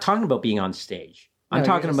I'm not talking about being on stage. I'm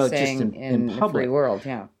talking about just in the public. free world,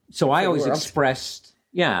 yeah. So I always expressed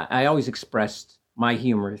my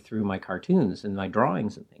humor through my cartoons and my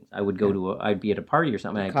drawings and things. I would go I'd be at a party or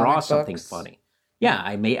something, and I'd draw something funny. Yeah,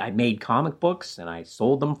 I made comic books and I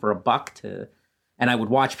sold them for $1 and I would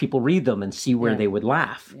watch people read them and see where they would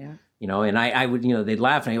laugh. Yeah. You know, and I would, you know, they'd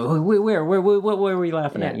laugh and I go, where were you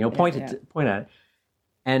laughing at? You know, point at it.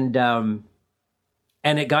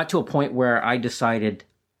 And it got to a point where I decided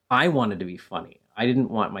I wanted to be funny. I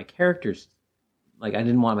didn't want my characters, I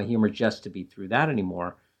didn't want my humor just to be through that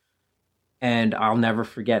anymore. And I'll never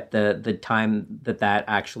forget the time that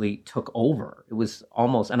actually took over. It was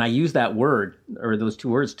almost, and I use that word, or those two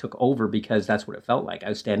words, took over, because that's what it felt like. I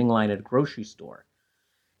was standing in line at a grocery store,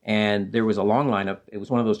 and there was a long lineup. It was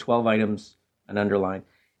one of those 12 items, an underline,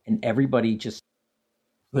 and everybody just,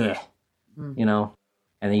 you know,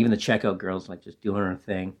 and even the checkout girls just doing her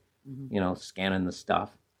thing, you know, scanning the stuff.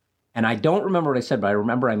 And I don't remember what I said, but I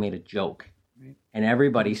remember I made a joke, and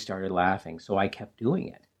everybody started laughing, so I kept doing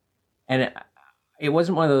it. And it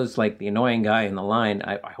wasn't one of those, the annoying guy in the line.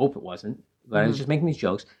 I hope it wasn't. But I was just making these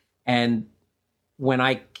jokes. And when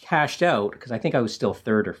I cashed out, because I think I was still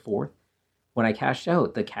third or fourth, when I cashed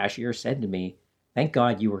out, the cashier said to me, "Thank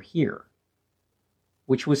God you were here,"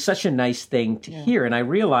 which was such a nice thing to hear. And I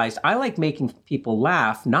realized I like making people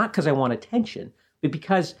laugh, not because I want attention, but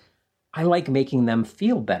because I like making them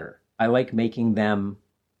feel better. I like making them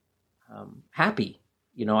happy.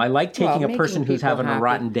 You know, I like taking a person who's having a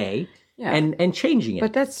rotten day and changing it.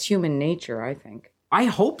 But that's human nature, I think. I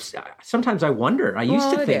hope so. Sometimes I wonder. I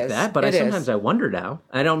used to think that, but sometimes I wonder now.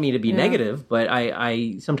 I don't mean to be negative, but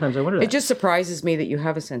I sometimes I wonder that. It just surprises me that you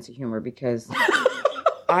have a sense of humor, because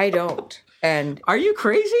I don't. And are you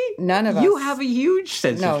crazy? None of us. You have a huge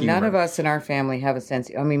sense of humor. No, none of us in our family have a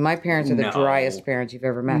sense. I mean, my parents are the driest parents you've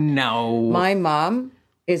ever met. No. My mom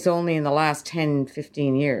is only in the last 10,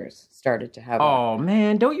 15 years started to have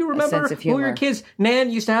man, don't you remember sense of humor. when we were kids? Nan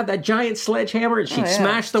used to have that giant sledgehammer and she'd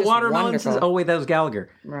smash the just watermelons. wonderful. Oh, wait, that was Gallagher.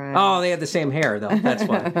 Right. Oh, they had the same hair, though. That's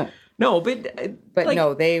fine. No, but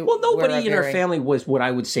no, they nobody in our family was what I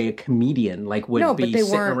would say a comedian, would be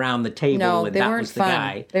sitting around the table and that was the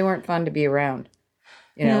guy. They weren't fun to be around.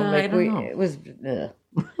 You know, I don't know. It was,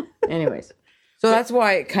 anyways. So that's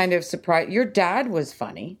why it kind of surprised. Your dad was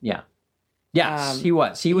funny. Yeah. Yes, he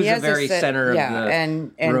was. He was a very center of the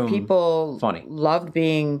and room. People funny. Loved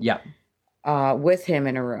being with him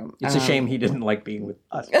in a room. It's a shame he didn't like being with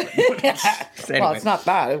us. Anyway. Well, it's not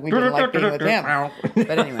that. We didn't like being with him.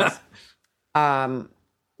 But anyways,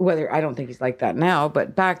 whether I don't think he's like that now,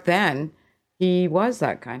 but back then he was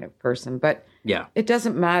that kind of person. But it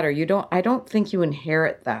doesn't matter. I don't think you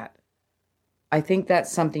inherit that. I think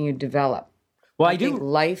that's something you develop. Well, I think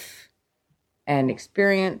life and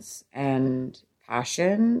experience and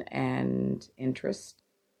passion and interest,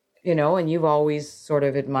 you know, and you've always sort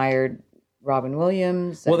of admired Robin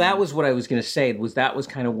Williams. Well, that was what I was going to say, that was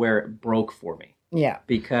kind of where it broke for me. Yeah.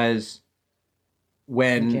 Because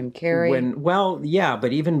when Jim Carrey.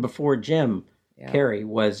 But even before Jim Carrey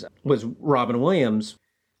was Robin Williams,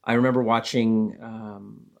 I remember watching,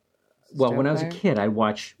 when I was a kid, I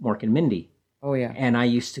watched Mork and Mindy. Oh, yeah. And I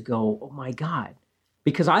used to go, oh, my God.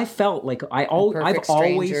 Because I felt like I've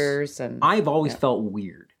always felt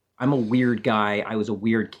weird. I'm a weird guy. I was a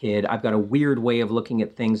weird kid. I've got a weird way of looking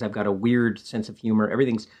at things. I've got a weird sense of humor.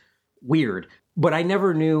 Everything's weird. But I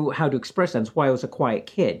never knew how to express that. That's why I was a quiet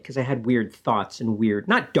kid, because I had weird thoughts and weird,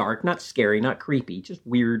 not dark, not scary, not creepy, just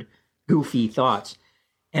weird, goofy thoughts.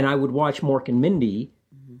 And I would watch Mork and Mindy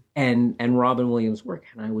and Robin Williams' work,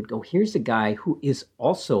 and I would go, here's a guy who is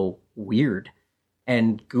also weird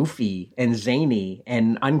and goofy and zany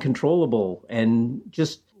and uncontrollable and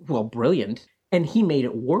just, brilliant. And he made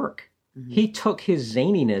it work. Mm-hmm. He took his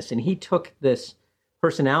zaniness and he took this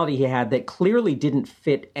personality he had that clearly didn't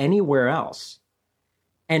fit anywhere else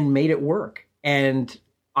and made it work. And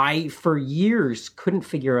I, for years, couldn't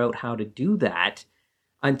figure out how to do that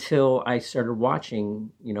until I started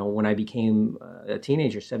watching, when I became a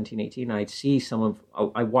teenager, 17, 18,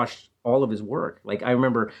 I watched all of his work. Like, I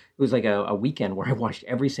remember it was like a weekend where I watched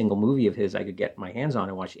every single movie of his I could get my hands on.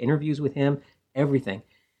 I watched interviews with him, everything.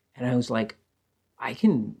 And I was like, I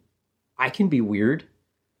can be weird.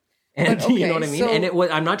 And But, okay, you know what I mean? so-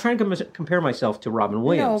 And I'm not trying to compare myself to Robin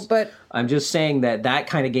Williams. No, but I'm just saying that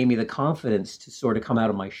kind of gave me the confidence to sort of come out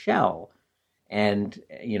of my shell and,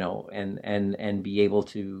 and be able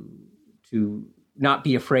to not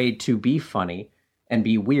be afraid to be funny and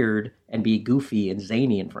be weird and be goofy and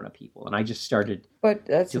zany in front of people. And I just started. But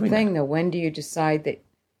that's the doing thing, that. though. When do you decide that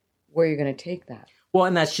where you're going to take that? Well,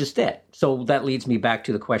 and that's just it. So that leads me back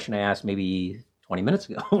to the question I asked maybe 20 minutes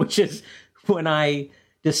ago, which is when I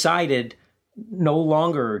decided no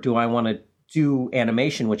longer do I want to do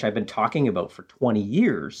animation, which I've been talking about for 20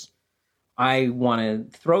 years. I want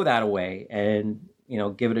to throw that away and,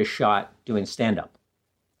 give it a shot doing stand-up.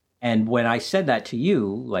 And when I said that to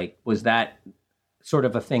you, like, was that sort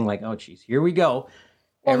of a thing like, oh, geez, here we go.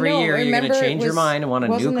 Well, Every no, year you're going to remember it change your was- mind and want a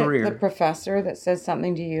new wasn't it career. the professor that says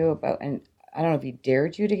something to you about, and I don't know if he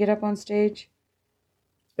dared you to get up on stage?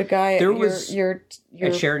 The guy There at was- your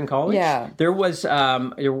At Sheridan College? Yeah. There was,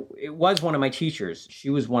 it was one of my teachers. She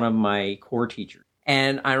was one of my core teachers.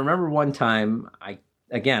 And I remember one time, I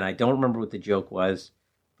don't remember what the joke was,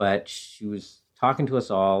 but she was talking to us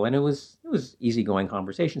all, and it was easygoing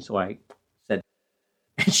conversation. So I said,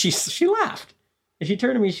 and she laughed. And she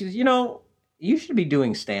turned to me, she says, you should be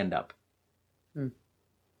doing stand-up.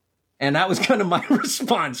 And that was kind of my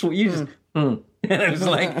response. Well, you just, And I was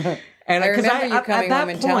like, and I because remember you at coming that home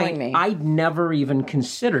and point, telling me. I'd never even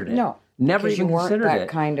considered it. No, never because even you weren't considered that it.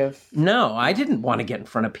 kind of. No, I didn't want to get in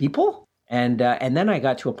front of people. And then I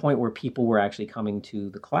got to a point where people were actually coming to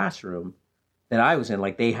the classroom that I was in.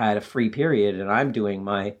 Like, they had a free period, and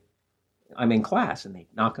I'm in class, and they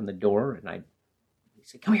knock on the door, and they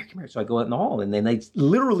say, come here. So I go out in the hall, and then they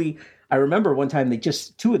literally, I remember one time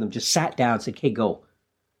two of them just sat down and said, okay, go.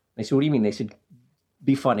 I said, what do you mean? They said,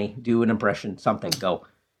 be funny, do an impression, something, go.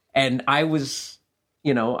 And I was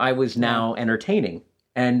now entertaining.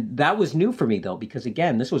 And that was new for me, though, because,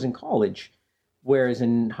 again, this was in college. Whereas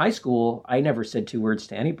in high school, I never said two words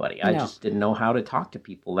to anybody. I just didn't know how to talk to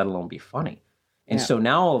people, let alone be funny. And so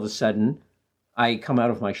now all of a sudden, I come out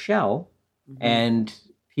of my shell, and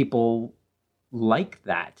people like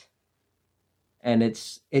that. And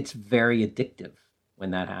it's very addictive when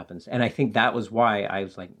that happens. And I think that was why I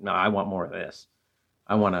was like, no, I want more of this.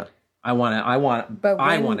 I want to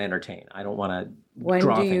entertain. I don't want to When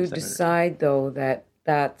draw do you things that decide, though, that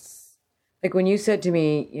that's like when you said to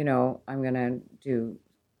me, I'm going to do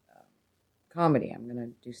comedy, I'm going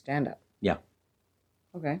to do stand up. Yeah.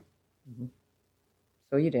 Okay.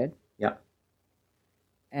 So you did. Yeah.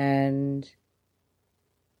 And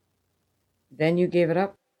then you gave it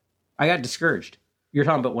up. I got discouraged. You're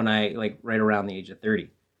talking about when I, right around the age of 30.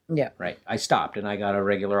 Yeah. Right. I stopped and I got a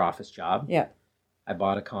regular office job. Yeah. I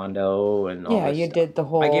bought a condo and all Yeah, this you stuff. did the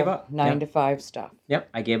whole I gave up. 9 to 5 stuff. Yep,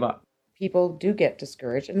 I gave up. People do get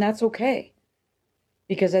discouraged, and that's okay.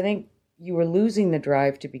 Because I think you were losing the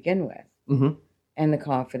drive to begin with. Mm-hmm. And the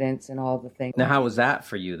confidence and all the things. Now, how was that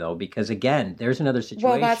for you, though? Because, again, there's another situation.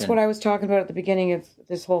 Well, that's what I was talking about at the beginning of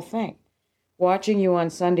this whole thing. Watching you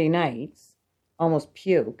on Sunday nights, almost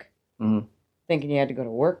puke, thinking you had to go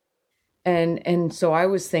to work. And so I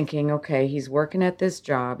was thinking, okay, he's working at this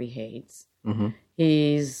job he hates. Mm-hmm.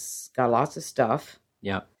 He's got lots of stuff.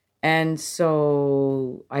 Yeah. And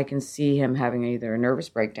so I can see him having either a nervous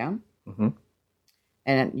breakdown. Mm-hmm.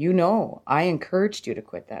 And I encouraged you to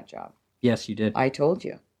quit that job. Yes, you did. I told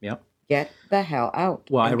you. Yep. Get the hell out.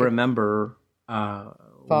 Well, I remember...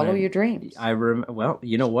 follow your dreams. Well,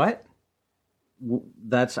 you know what?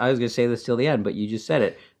 I was going to say this till the end, but you just said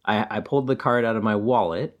it. I pulled the card out of my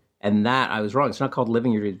wallet, and that, I was wrong. It's not called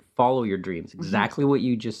living your dreams. Follow your dreams. Exactly what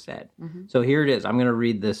you just said. Mm-hmm. So here it is. I'm going to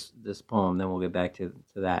read this poem, then we'll get back to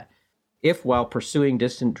that. If while pursuing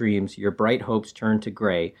distant dreams, your bright hopes turn to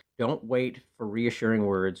gray, don't wait for reassuring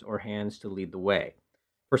words or hands to lead the way.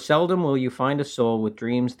 For seldom will you find a soul with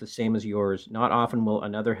dreams the same as yours. Not often will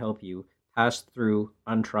another help you pass through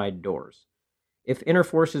untried doors. If inner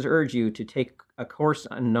forces urge you to take a course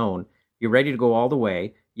unknown, be ready to go all the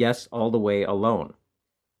way, yes, all the way alone.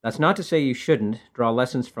 That's not to say you shouldn't draw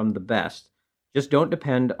lessons from the best. Just don't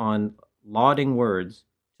depend on lauding words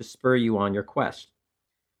to spur you on your quest.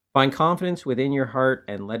 Find confidence within your heart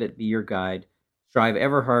and let it be your guide. Strive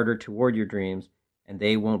ever harder toward your dreams, and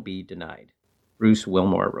they won't be denied. Bruce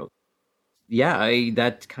Wilmore wrote. Yeah,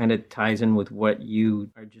 that kind of ties in with what you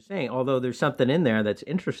are just saying, although there's something in there that's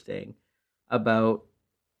interesting about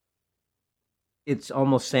it's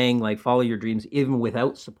almost saying like follow your dreams even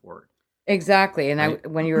without support. Exactly. And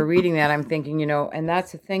Right. when you were reading that, I'm thinking, and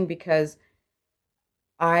that's the thing, because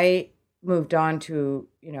I moved on to,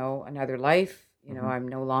 another life. Mhm. I'm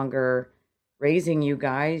no longer raising you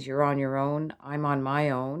guys. You're on your own. I'm on my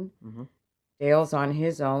own. Mhm. Dale's on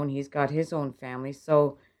his own. He's got his own family.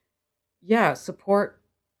 So, yeah, support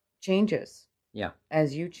changes Yeah.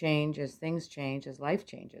 as you change, as things change, as life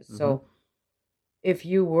changes. Mhm. So, if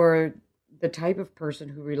you were the type of person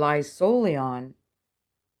who relies solely on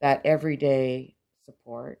that everyday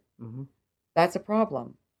support, Mhm. that's a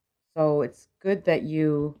problem. So, it's good that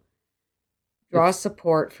you draw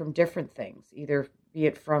support from different things, either be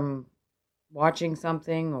it from watching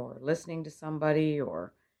something or listening to somebody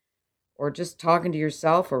or just talking to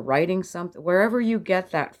yourself or writing something, wherever you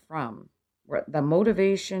get that from, the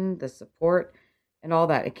motivation, the support, and all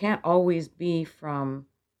that. It can't always be from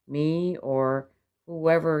me or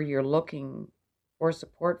whoever you're looking for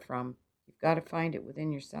support from. You've got to find it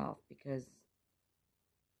within yourself, because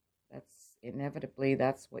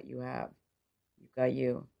that's what you have. You've got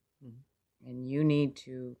you. Mm-hmm. And you need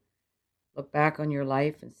to look back on your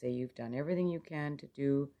life and say you've done everything you can to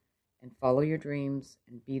do and follow your dreams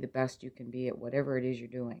and be the best you can be at whatever it is you're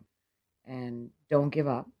doing. And don't give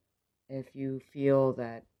up. If you feel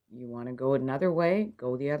that you want to go another way,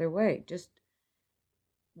 go the other way. Just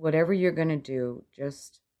whatever you're going to do,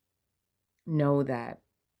 just know that,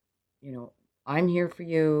 I'm here for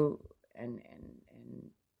you, and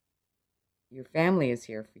your family is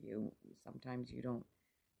here for you. Sometimes you don't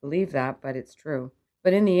believe that, but it's true.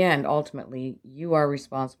 But in the end, ultimately, you are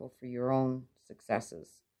responsible for your own successes.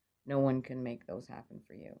 No one can make those happen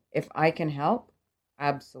for you. If I can help,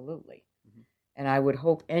 absolutely. Mm-hmm. And I would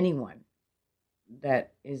hope anyone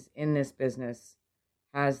that is in this business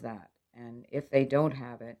has that. And if they don't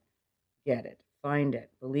have it, get it, find it,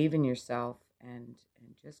 believe in yourself, and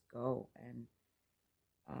just go. And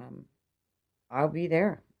I'll be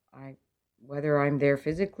there. Whether I'm there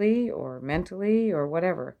physically or mentally or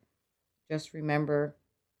whatever, just remember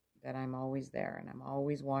that I'm always there, and I'm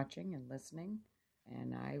always watching and listening,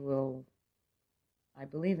 and I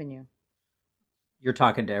believe in you. You're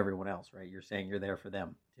talking to everyone else, right? You're saying you're there for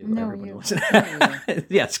them too. No, everyone you. Wants No,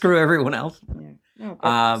 yeah, screw everyone else. Yeah. No,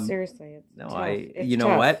 but seriously, it's no, tough. you know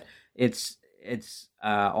tough. What? It's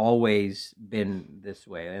always been this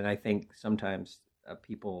way, and I think sometimes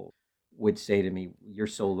people would say to me, "You're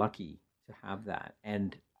so lucky to have that,"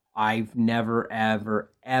 and I've never,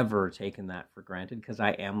 ever, ever taken that for granted, because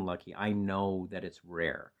I am lucky. I know that it's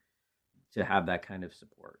rare to have that kind of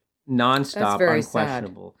support. Nonstop,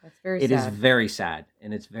 unquestionable. That's very sad. It is very sad,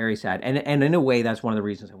 and it's very sad. And in a way, that's one of the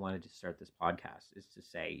reasons I wanted to start this podcast, is to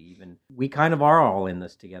say, even we kind of are all in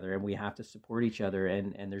this together, and we have to support each other.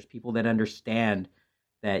 And there's people that understand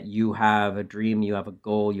that you have a dream, you have a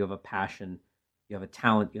goal, you have a passion, you have a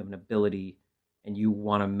talent, you have an ability, and you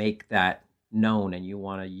want to make that known, and you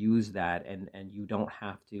want to use that, and you don't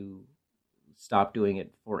have to stop doing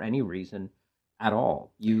it for any reason at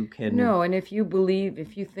all. You can and if you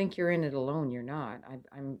think you're in it alone, you're not.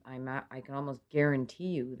 I can almost guarantee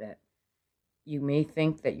you that you may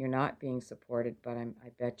think that you're not being supported, but I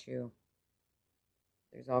bet you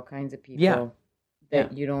there's all kinds of people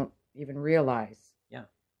that you don't even realize. Yeah.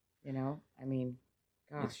 I mean,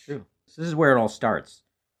 gosh. It's true. So this is where it all starts.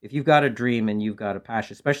 If you've got a dream and you've got a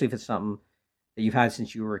passion, especially if it's something that you've had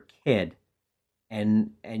since you were a kid,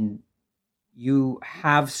 and you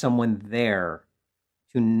have someone there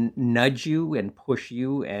to nudge you and push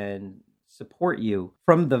you and support you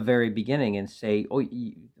from the very beginning and say, "Oh,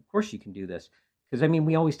 of course you can do this." Because, I mean,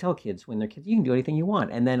 we always tell kids when they're kids, you can do anything you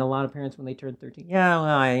want. And then a lot of parents, when they turn 13, yeah,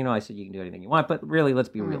 well, I said you can do anything you want. But really, let's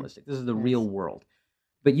be realistic. This is the real world.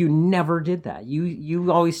 But you never did that.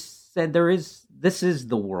 You always said this is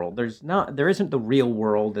the world. There isn't the real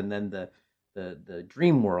world and then the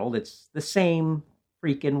dream world. It's the same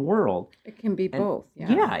freaking world. It can be both.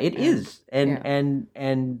 Yeah, it is. And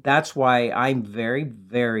that's why I'm very,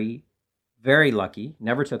 very, very lucky.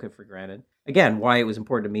 Never took it for granted. Again, why it was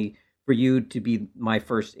important to me for you to be my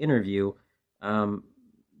first interview,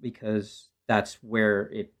 because that's where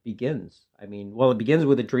it begins. I mean, well, it begins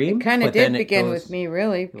with a dream. It kind of did begin with me,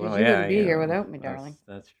 really, because you wouldn't be here without me, darling.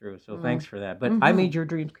 That's true. So thanks for that. But I made your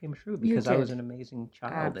dreams come true because I was an amazing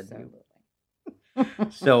child. Absolutely.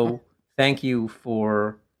 So thank you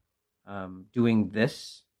for doing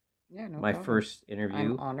this. Yeah, no my problem. First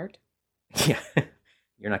interview. I'm honored. Yeah,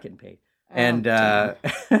 you're not getting paid. And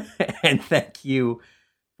and thank you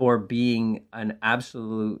for being an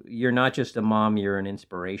absolute. You're not just a mom. You're an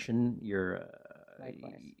inspiration. You're.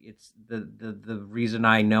 It's the reason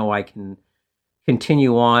I know I can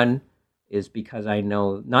continue on is because I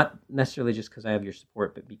know, not necessarily just because I have your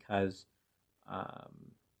support, but because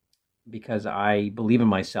I believe in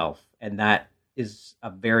myself. And that is a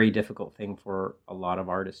very difficult thing for a lot of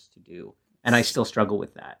artists to do. And I still struggle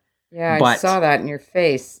with that. Yeah, I saw that in your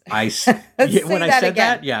face. When I said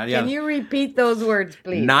that, yeah. Can you repeat those words,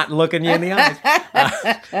 please? Not looking you in the eyes.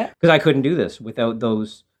 Because I couldn't do this without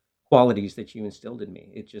those qualities that you instilled in me.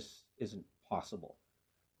 It just isn't possible.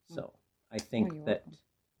 So I think that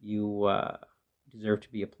you deserve to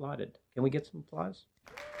be applauded. Can we get some applause?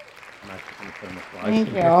 I'm actually going to put an applause.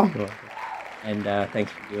 Thank you. And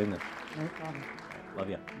thanks for doing this. No problem. Love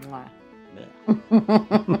you.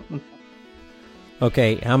 Mwah.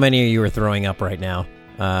 Okay, how many of you are throwing up right now?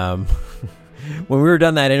 When we were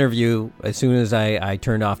done that interview, as soon as I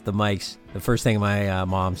turned off the mics, the first thing my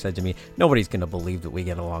mom said to me, nobody's going to believe that we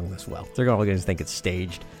get along this well. They're all going to think it's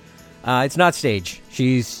staged. It's not staged.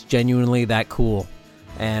 She's genuinely that cool,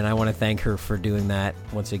 and I want to thank her for doing that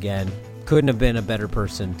once again. Couldn't have been a better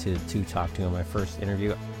person to talk to in my first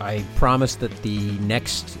interview. I promise that the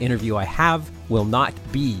next interview I have will not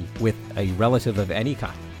be with a relative of any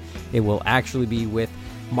kind. It will actually be with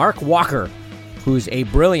Mark Walker, who's a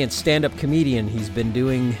brilliant stand-up comedian. He's been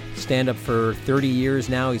doing stand-up for 30 years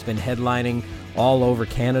now. He's been headlining all over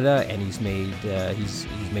Canada, and he's made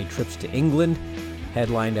trips to England,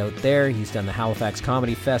 headlined out there. He's done the Halifax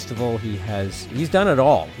Comedy Festival. He's done it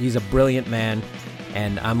all. He's a brilliant man,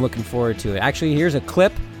 and I'm looking forward to it. Actually, here's a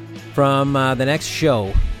clip from the next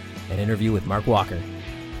show, an interview with Mark Walker.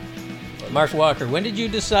 Mark Walker, when did you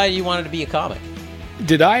decide you wanted to be a comic?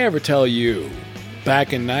 Did I ever tell you,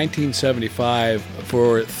 back in 1975,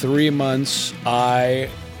 for 3 months, I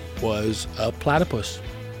was a platypus?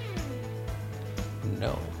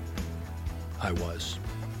 No. I was.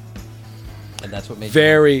 And that's what made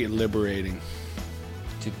very liberating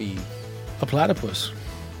to be a platypus.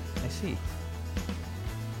 I see.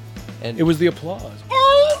 And it was the applause.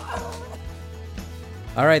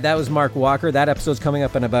 All right, that was Mark Walker. That episode's coming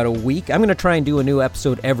up in about a week. I'm going to try and do a new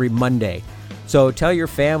episode every Monday. So tell your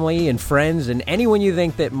family and friends and anyone you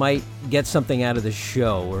think that might get something out of the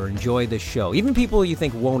show or enjoy the show. Even people you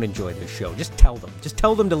think won't enjoy the show. Just tell them. Just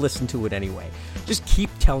tell them to listen to it anyway. Just keep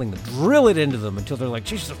telling them. Drill it into them until they're like,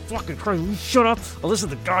 Jesus fucking Christ, shut up. I'll listen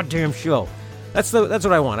to the goddamn show. That's what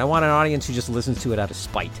I want. I want an audience who just listens to it out of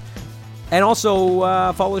spite. And also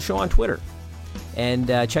follow the show on Twitter. And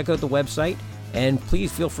check out the website. And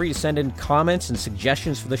please feel free to send in comments and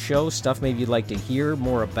suggestions for the show, stuff maybe you'd like to hear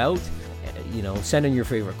more about. Send in your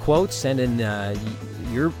favorite quotes, send in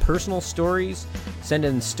your personal stories, send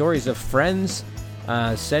in stories of friends,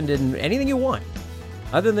 send in anything you want,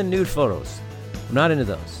 other than nude photos. I'm not into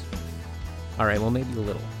those. All right, well, maybe a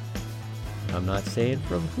little. I'm not saying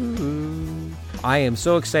from who. I am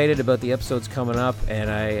so excited about the episodes coming up,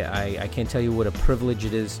 and I can't tell you what a privilege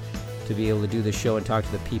it is to be able to do this show and talk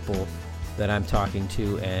to the people that I'm talking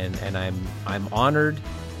to, and I'm honored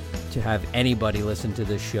to have anybody listen to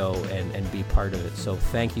this show and be part of it. So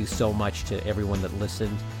thank you so much to everyone that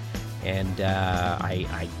listened, and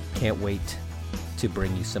I can't wait to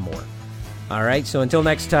bring you some more. All right, so until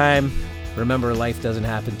next time, remember, life doesn't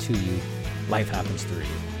happen to you. Life happens through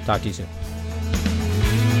you. Talk to you soon.